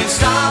can't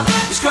stop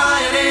this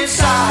crying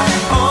inside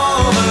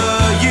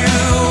over you.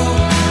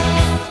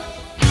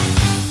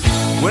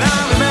 When I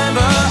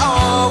remember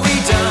all we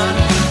done,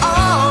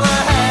 all the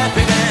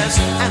happiness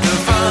and the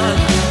fun,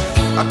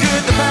 how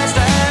could the past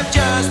have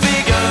just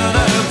begun?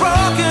 A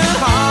broken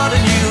heart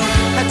and you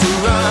had to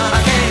run.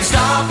 I can't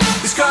stop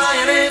this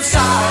crying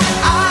inside.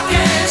 I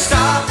can't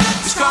stop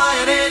this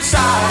crying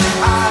inside.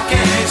 I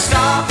can't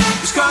stop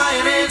this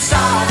crying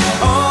inside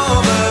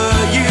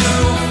over you.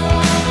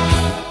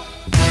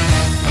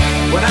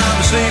 When I'm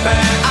asleep and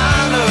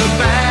I look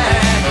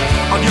back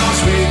on your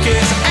sweet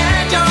kiss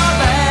and your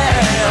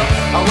laugh,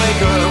 I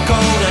wake up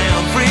cold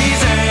and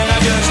freezing. I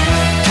just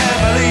can't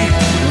believe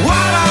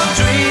what I'm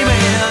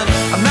dreaming.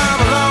 I'm now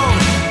alone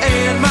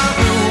in my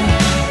room.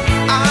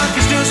 I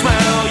can still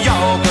smell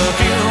your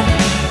perfume.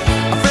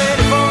 I'm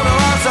ready for the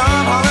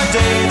some holiday.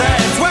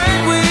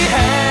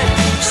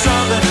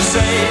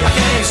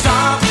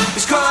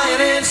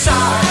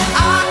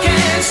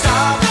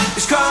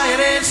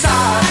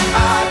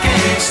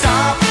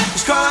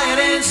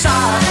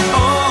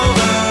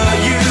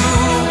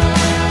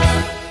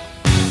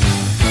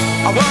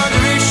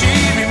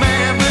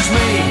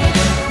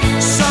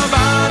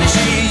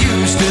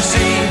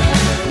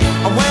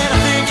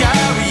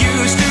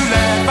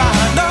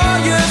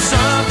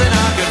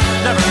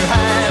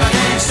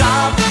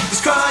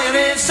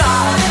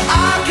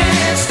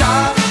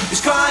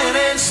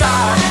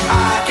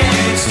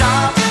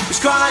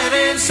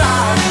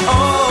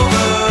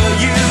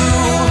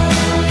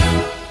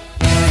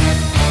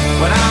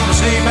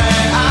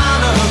 sleeping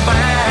out of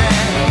bed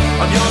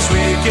on your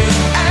sweet kiss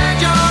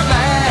and your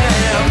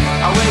laugh.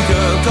 I wake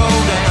up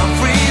cold and I'm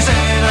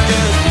freezing. I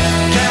just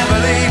can't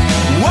believe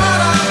what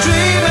I'm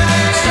dreaming.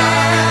 It's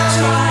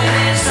crying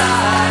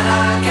inside,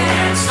 I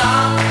can't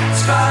stop.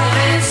 It's crying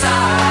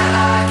inside,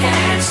 I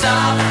can't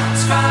stop.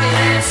 It's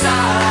crying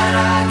inside,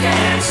 I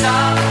can't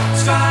stop.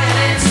 It's crying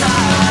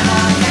inside,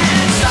 I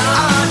can't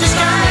stop. I just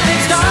can't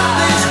stop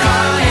this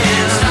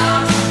crying.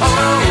 Oh,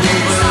 over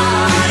you.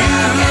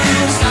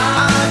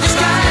 I just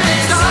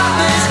can't stop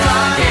this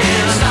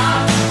crying.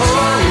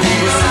 Over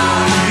you.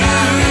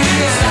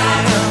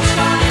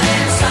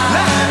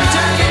 Let me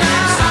take it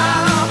out. Oh,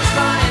 let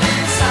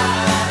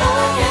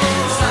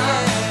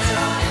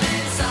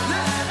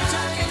me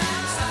take it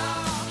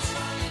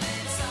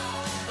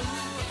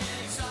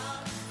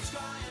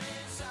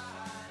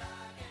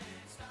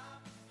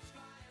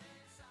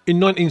In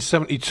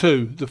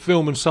 1972, the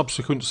film and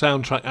subsequent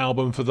soundtrack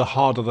album for The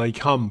Harder They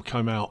Come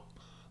came out.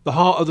 The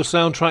heart of the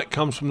soundtrack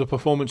comes from the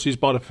performances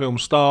by the film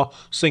star,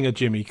 singer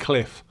Jimmy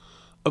Cliff.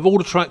 Of all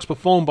the tracks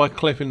performed by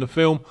Cliff in the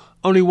film,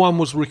 only one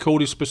was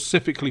recorded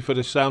specifically for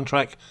the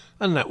soundtrack,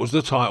 and that was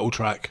the title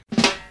track.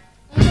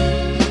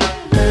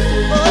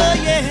 oh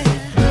yeah.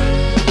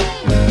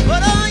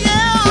 But oh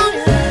yeah,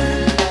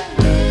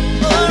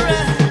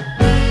 alright.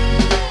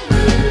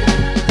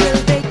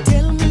 Will they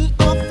tell me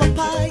of a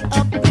pie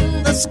up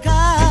in the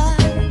sky,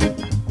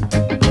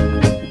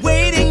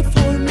 waiting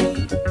for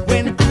me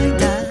when I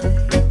die?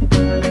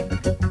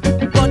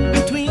 But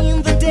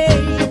between the day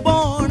you're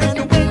born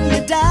and when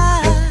you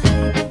die,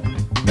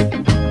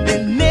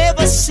 they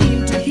never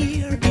seem to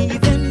hear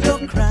even your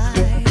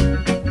cry.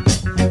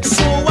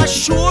 So as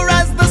sure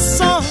as the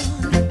sun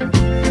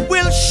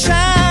will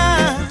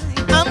shine,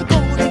 I'm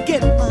gonna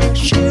get my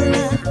share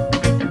now.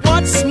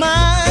 What's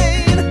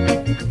mine?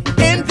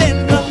 And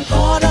then the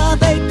harder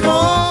they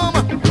come,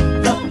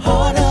 the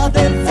harder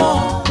they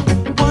fall,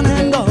 one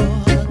and all.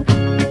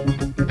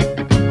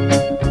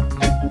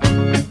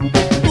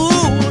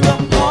 Ooh, the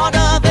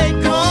harder they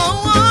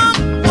come,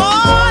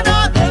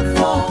 harder they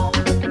fall,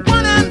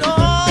 one and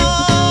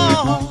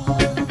all.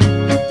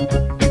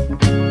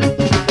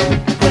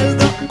 Well,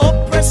 the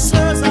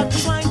oppressors are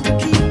trying to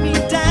keep me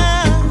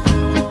down,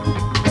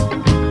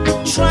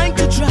 trying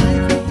to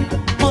drive me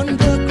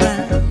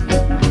underground,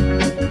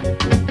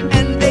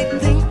 and they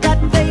think that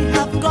they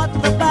have got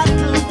the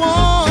battle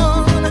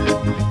won.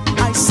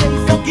 I say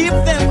forgive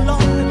them,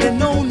 Lord, they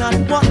know not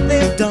what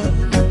they've done.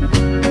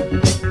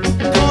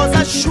 'Cause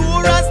as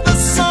sure as the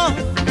sun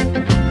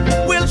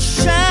will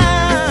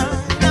shine,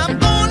 I'm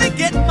gonna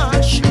get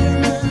my share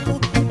now.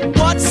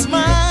 What's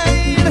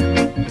mine?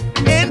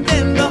 And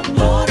then the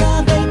harder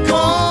they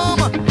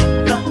come,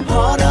 the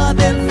harder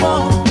they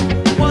fall,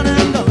 one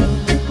and all.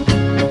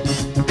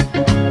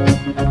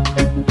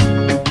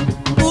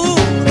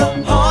 Ooh, the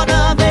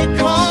harder they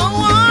come,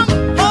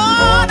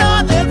 harder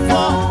they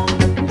fall,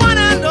 one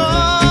and all.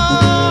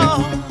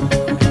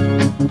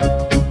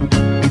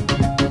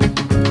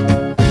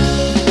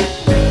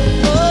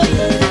 Oh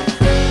yeah,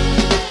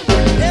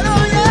 and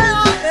oh yeah,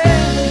 oh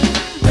yeah,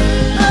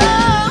 oh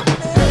yeah.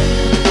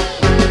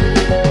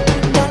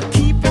 I'll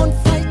keep on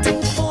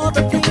fighting for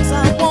the things I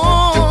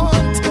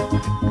want,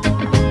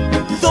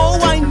 though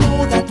I know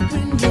that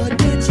when you're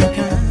dead you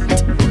can't.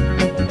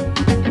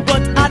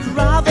 But I'd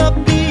rather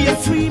be a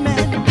free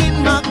man in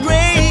my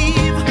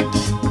grave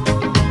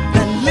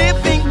than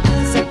living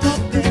as a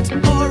puppet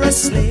or a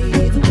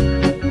slave.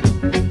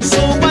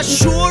 So as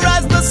sure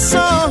as the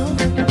sun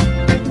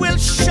will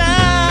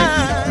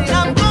shine,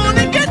 I'm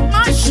gonna get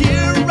my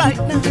share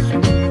right now.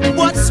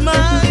 What's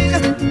mine?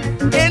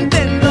 And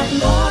then the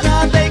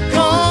harder they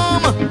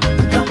come,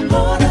 the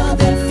harder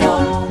they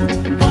fall,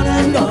 one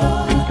and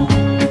all.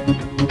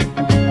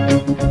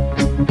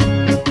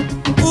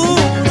 Ooh,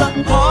 the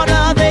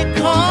harder they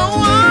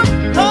come,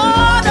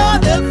 harder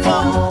they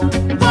fall,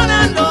 one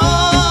and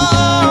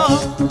all.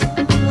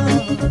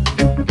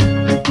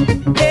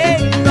 Hey,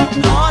 the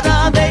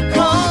harder they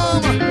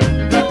come,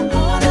 the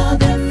harder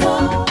they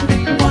fall,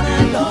 one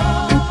and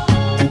all.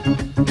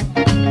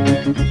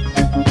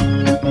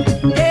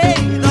 Hey,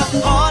 the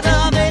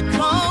harder they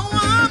come,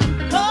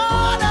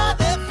 harder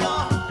they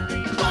fall,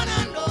 one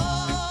and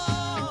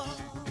all.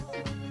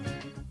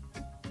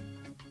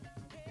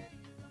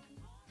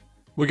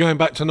 We're going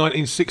back to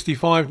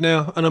 1965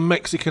 now, and a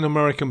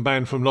Mexican-American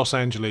band from Los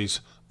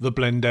Angeles, the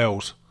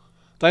Blendells.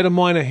 They had a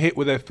minor hit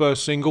with their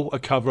first single, a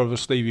cover of a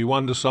Stevie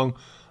Wonder song,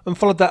 and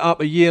followed that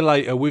up a year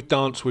later with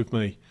Dance With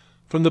Me.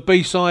 From the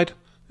B-side,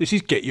 this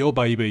is Get Your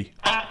Baby.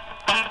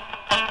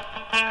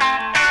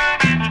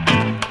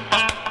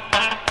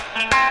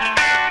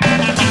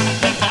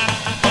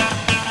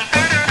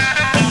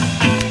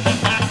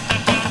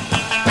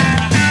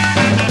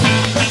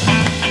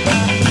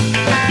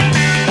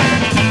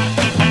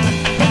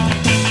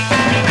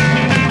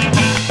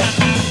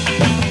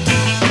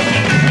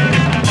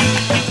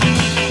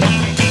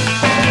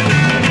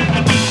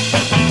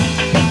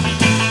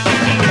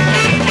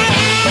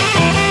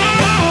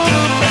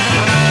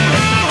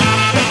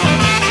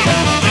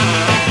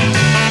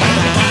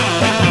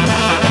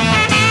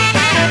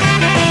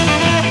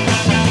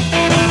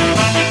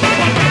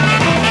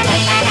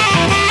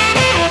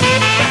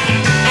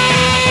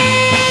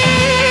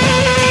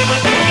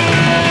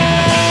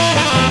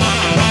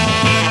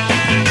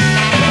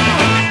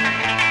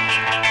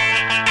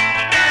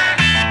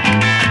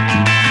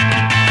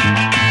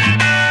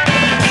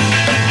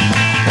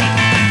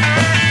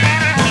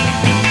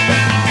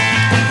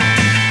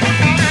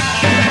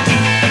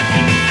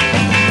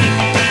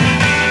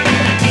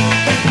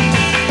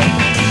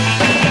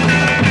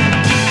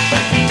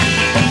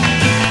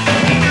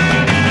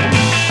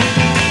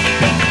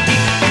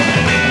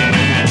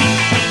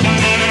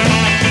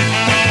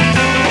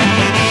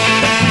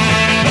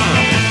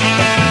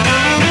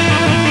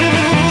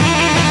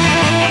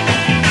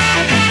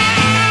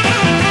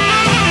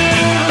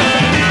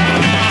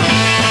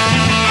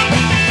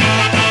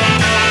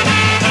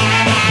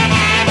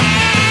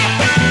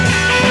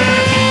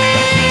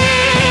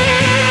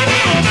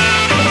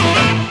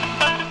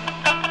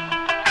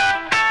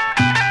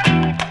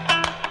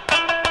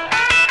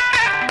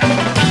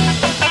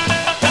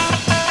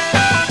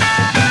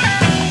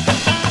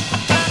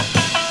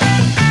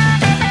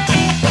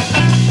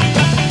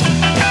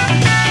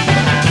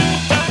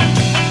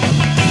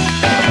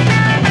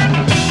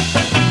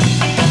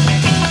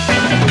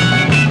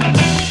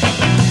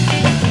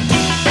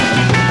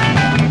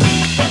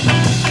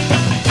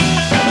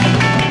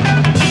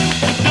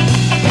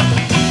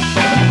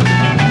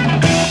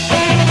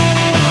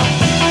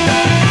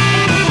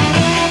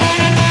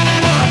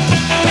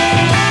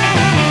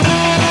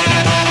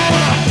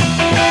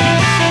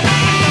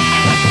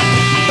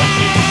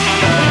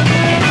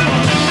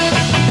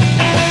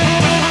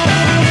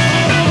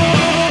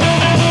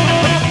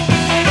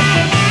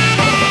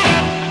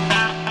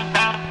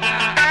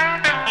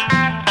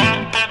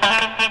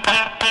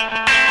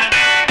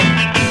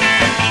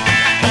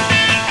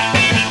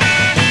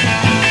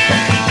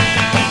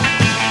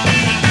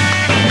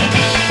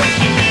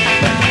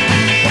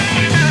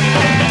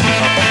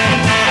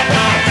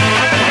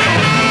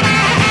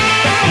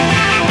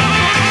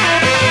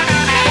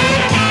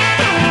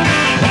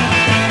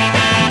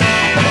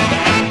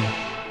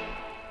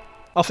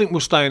 I think we'll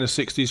stay in the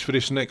 60s for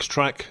this next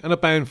track, and a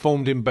band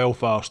formed in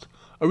Belfast.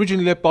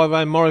 Originally led by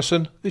Van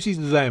Morrison, this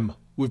is Them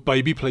with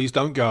Baby Please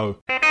Don't Go.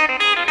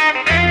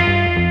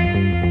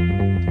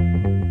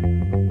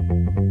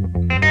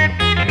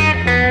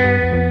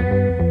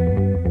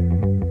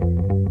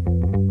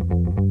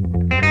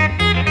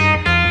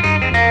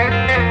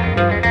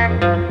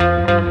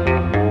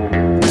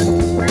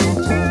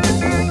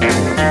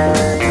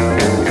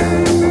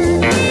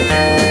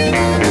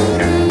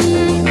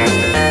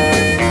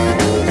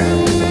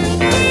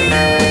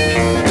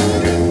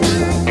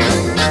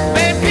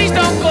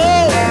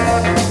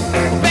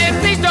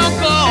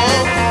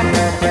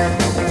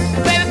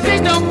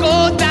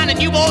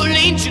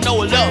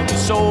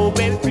 So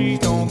baby, please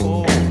don't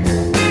go.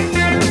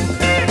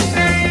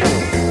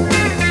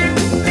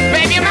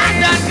 Baby, your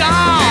mind done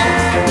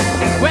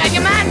gone. Well,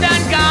 your mind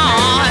done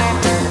gone.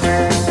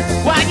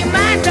 Well, your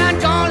mind done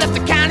gone. Left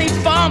the county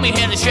for me,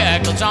 had the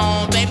shackles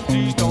on. Baby,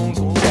 please don't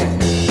go.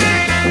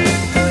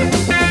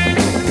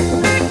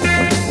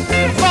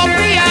 Before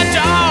be a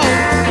dog.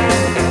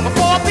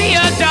 Before be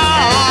a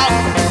dog.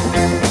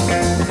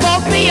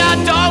 Before be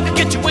a dog, I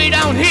get you way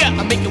down here.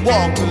 I make you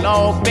walk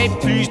along. Baby,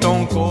 please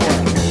don't go.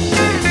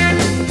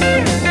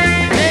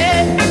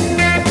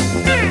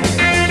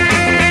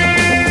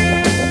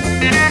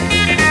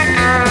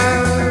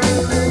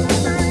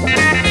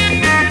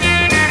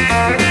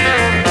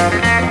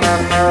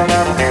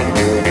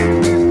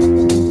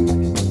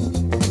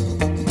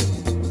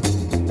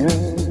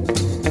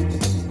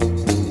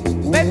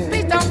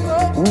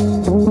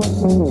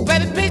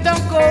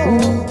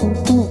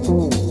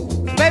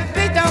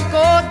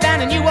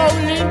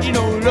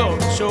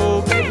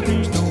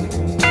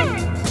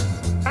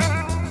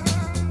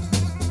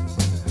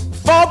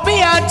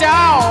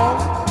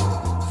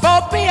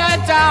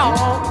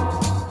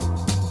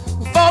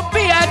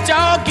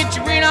 Get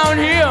you right on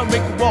here,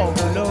 make you walk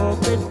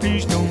along, baby,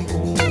 please don't go.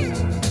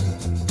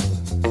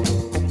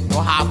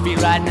 Know how I feel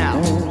right now.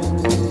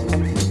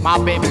 My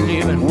baby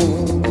living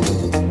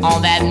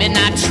on that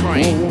midnight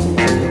train,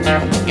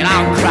 and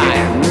I'm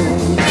crying.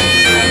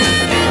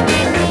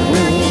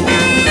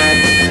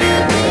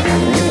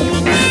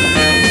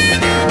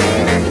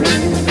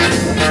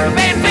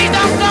 Baby, please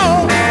don't go.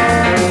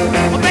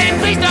 Baby,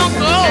 please don't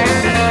go.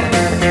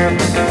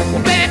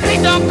 Baby,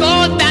 please don't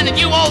go down to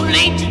New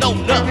Orleans, you know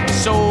love.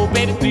 So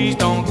baby, please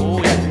don't go.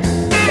 For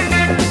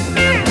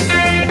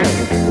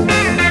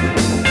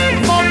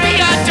be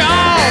a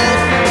dog,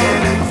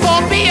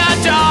 for be a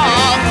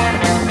dog,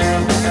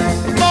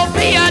 for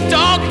be a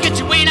dog, get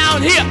you way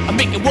down here. I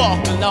make you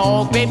walk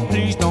along, baby,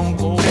 please don't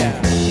go.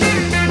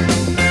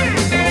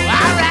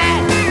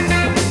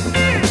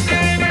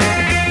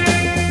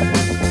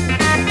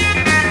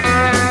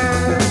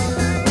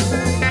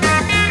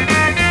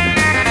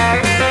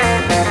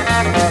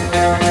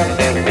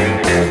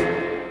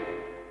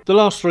 The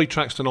last three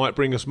tracks tonight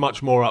bring us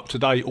much more up to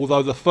date,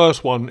 although the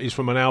first one is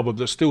from an album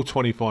that's still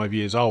 25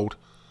 years old.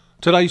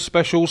 Today's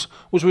Specials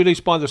was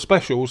released by The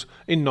Specials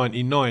in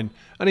 1999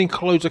 and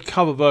includes a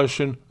cover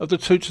version of the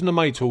Toots and the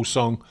Maytals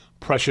song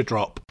Pressure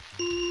Drop.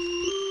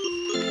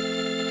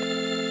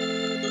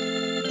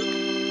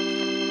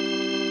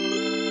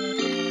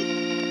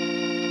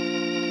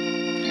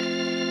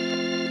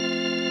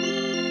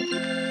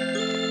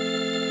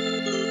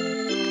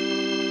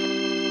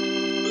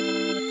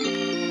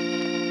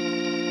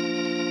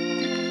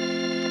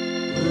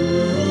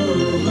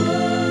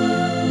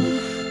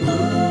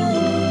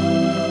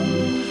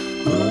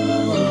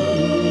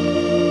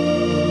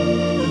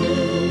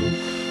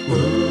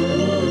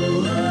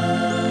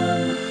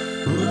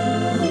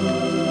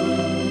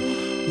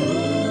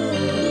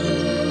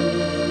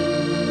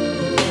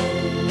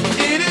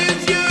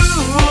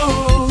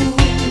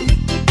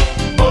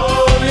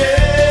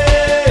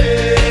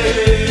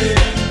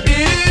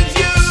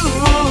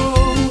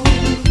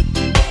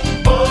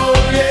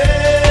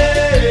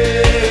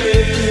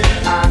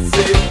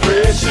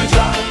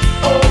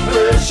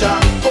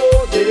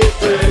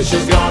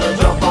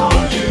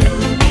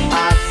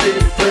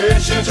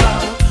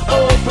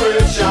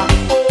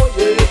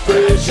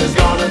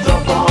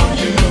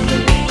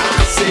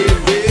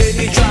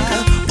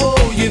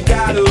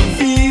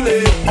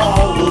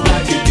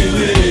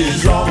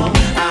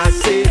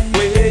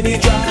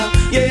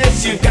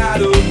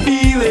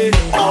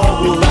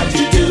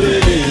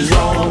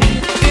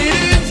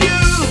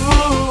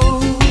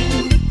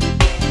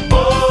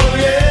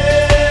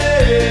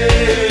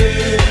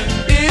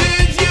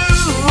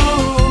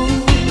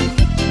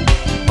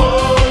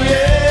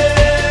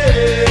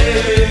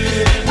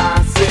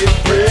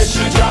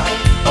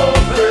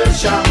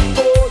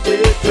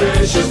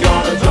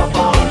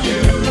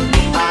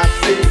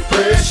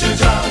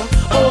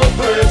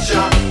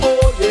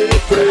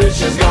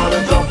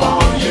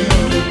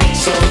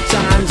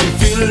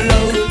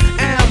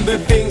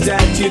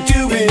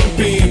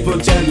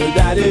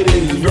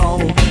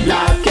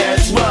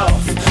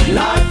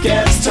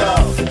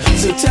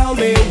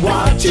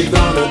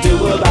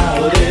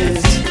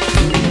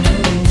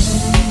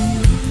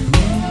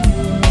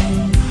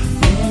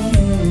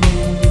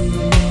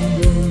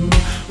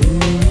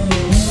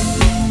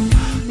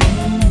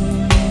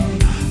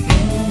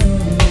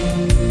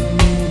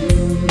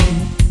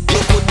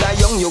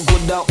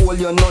 a hole,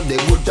 you know the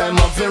good time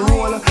of a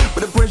roll.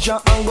 But the pressure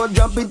and go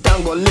drop it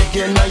and go lick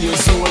in your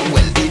soul.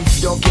 Well,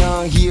 if you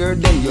can't hear,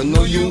 then you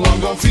know you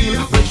won't go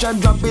feel. Pressure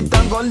drop it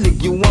and go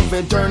lick, you want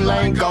to turn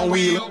like a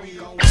wheel.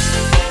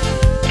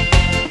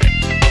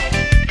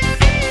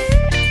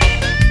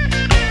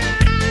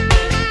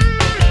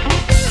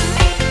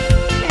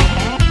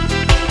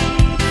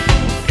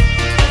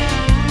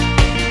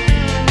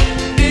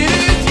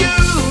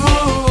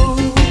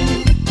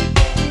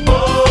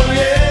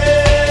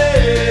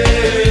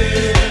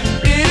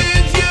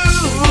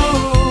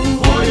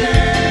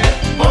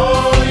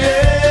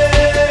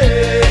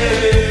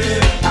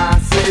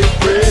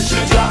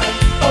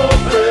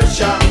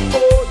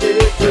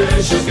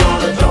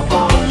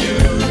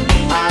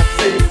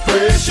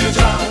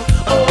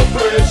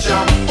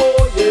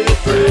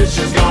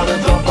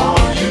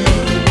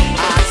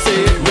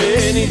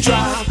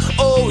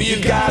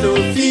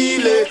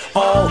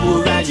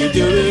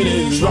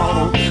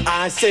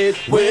 I said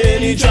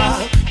when you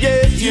drop,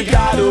 yes, you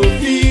gotta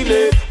feel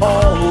it.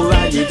 All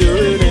that you're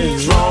doing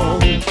is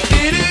wrong.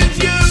 It is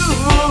you.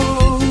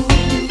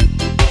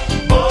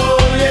 Oh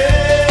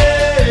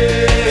yeah.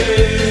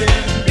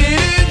 It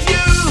is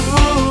you.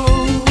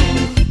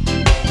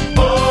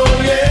 Oh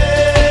yeah.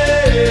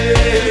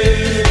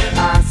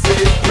 I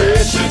said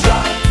pressure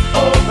drop,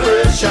 oh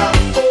pressure,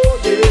 oh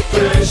yeah,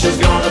 pressure's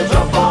gonna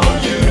drop on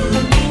you.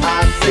 I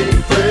said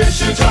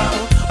pressure drop,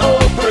 oh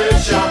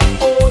pressure.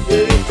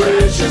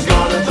 Pressure's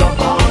gonna drop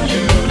on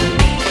you.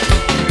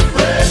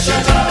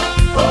 Pressure drop,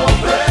 oh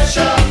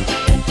pressure.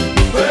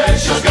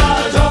 Pressure's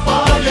gonna drop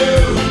on you.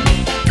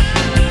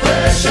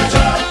 Pressure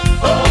drop,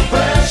 oh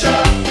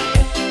pressure.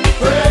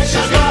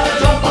 Pressure's gonna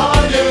drop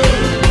on you.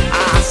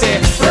 I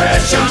said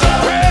pressure,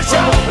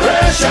 pressure,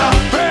 pressure,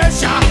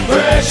 pressure.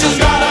 Pressure's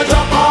gonna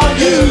drop on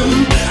you.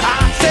 I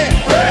said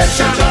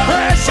pressure,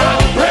 pressure,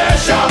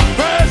 pressure,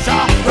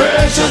 pressure.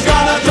 Pressure's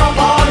gonna drop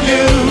on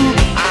you.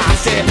 I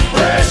said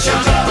pressure.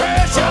 Pressure's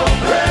gonna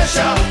drop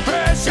on you. I said pressure, pressure, pressure,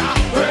 pressure.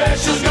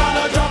 Pressure's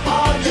gonna drop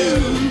on you.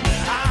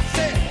 I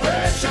said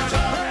pressure,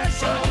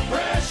 pressure,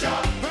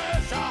 pressure,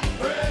 pressure.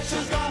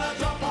 Pressure's gonna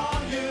drop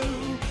on you.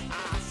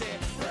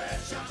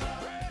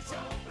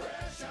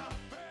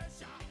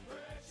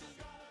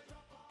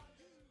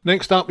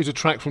 Next up is a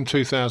track from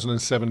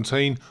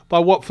 2017 by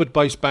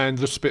Watford-based band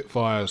The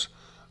Spitfires.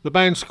 The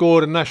band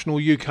scored a national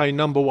UK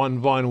 #1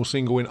 vinyl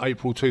single in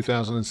April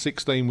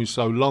 2016 with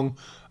So Long,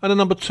 and a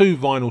 #2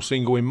 vinyl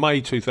single in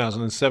May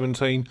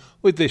 2017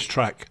 with this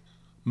track,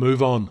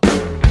 Move On.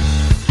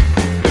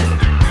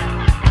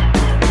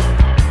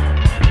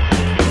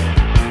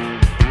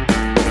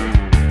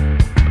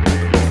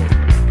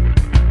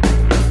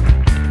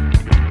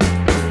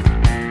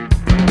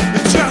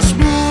 Just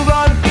move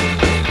on.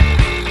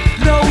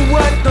 No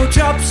work, no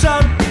job,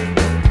 son.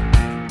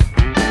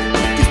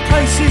 This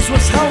place is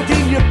what's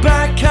holding you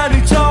back, and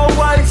it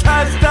always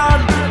has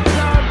done.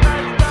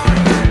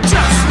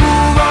 Just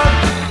move on.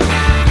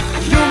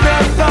 You'll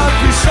never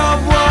be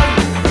someone.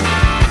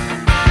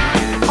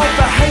 Of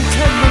the hate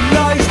and the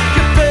lies,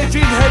 you're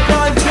fading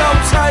headlines, you'll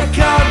take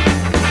on.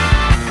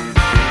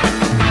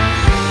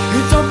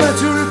 It don't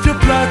matter if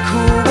you're black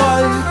or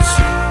white,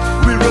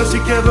 we rose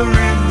together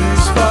in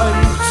this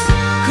fight.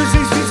 Cause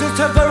these reasons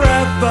are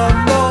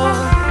forevermore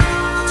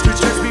to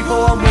judge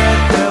people on where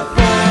they're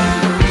born.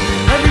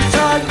 And it's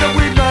time that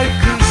we make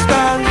a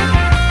stand,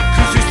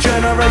 cause this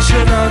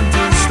generation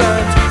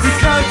understands we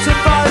can't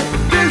survive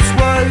this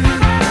way.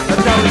 And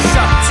now it's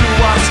up to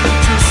us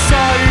to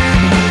say,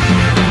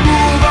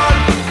 move on,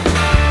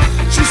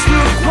 just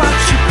look what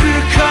you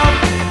become.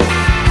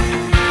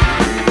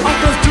 All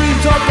those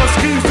dreams, all those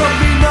schemes don't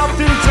mean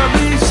nothing to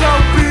me, so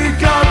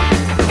big up.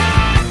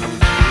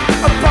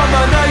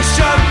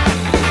 Abomination,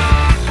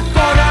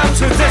 born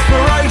out of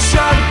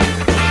desperation.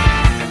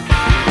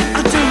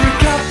 Until your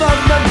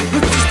government who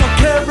just don't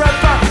care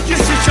about your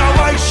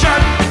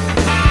situation.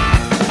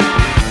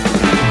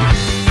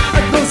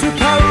 And those with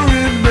power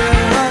in their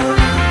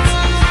hands,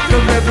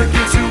 they'll never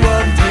get to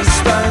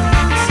understand.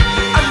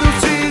 And they'll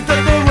see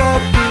that they're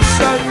all the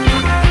same,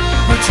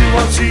 but you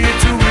won't see it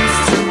till it's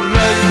too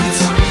late.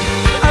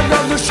 And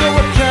I'm not sure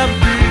what can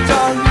be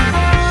done,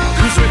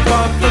 cause we're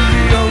far from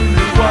the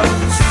only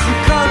ones who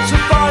can't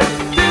survive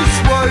this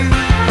way.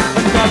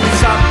 And now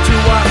it's up to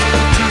us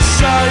to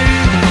say,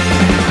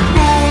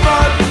 move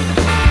on,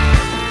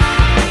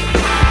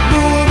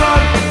 move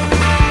on,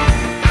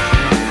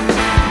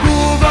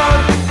 move on,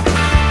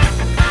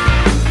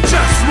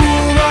 just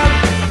move on.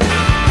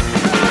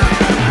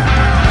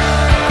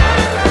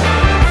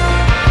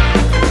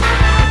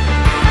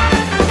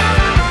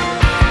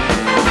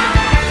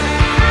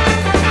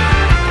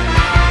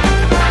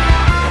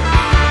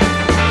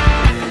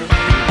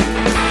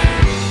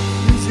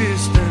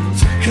 Resistance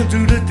can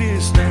do the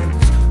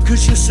distance,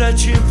 cause you're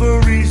searching for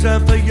a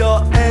reason for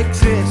your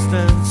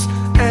existence.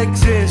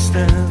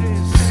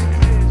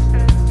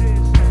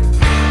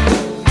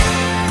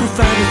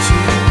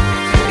 Profanity,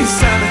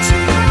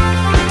 insanity,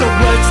 the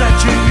words that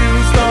you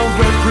use don't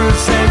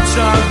represent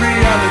our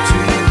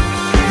reality.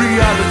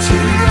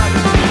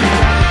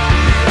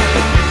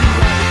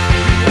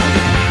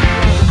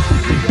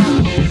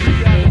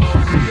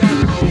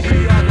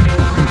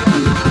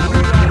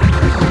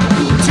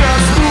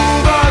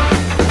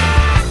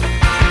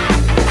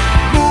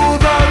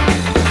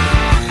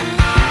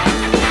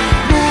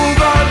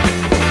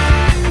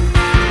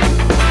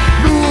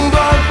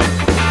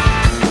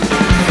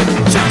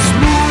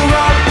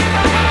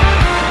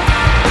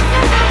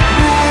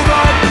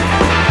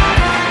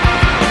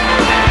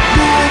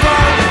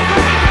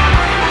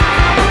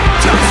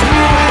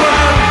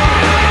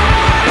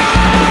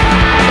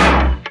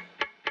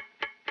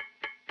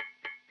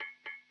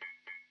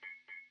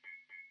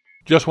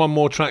 Just one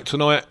more track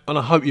tonight, and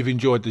I hope you've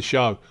enjoyed the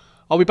show.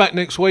 I'll be back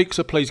next week,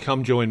 so please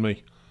come join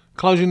me.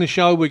 Closing the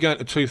show, we're going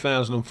to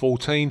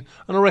 2014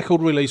 and a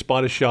record released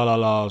by the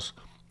Sha-La-Las.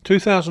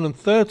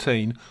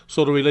 2013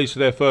 saw the release of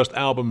their first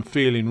album,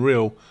 Feeling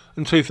Real,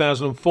 and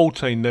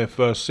 2014 their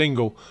first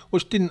single,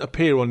 which didn't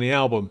appear on the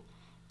album.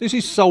 This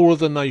is Soul of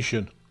the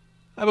Nation.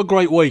 Have a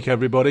great week,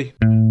 everybody.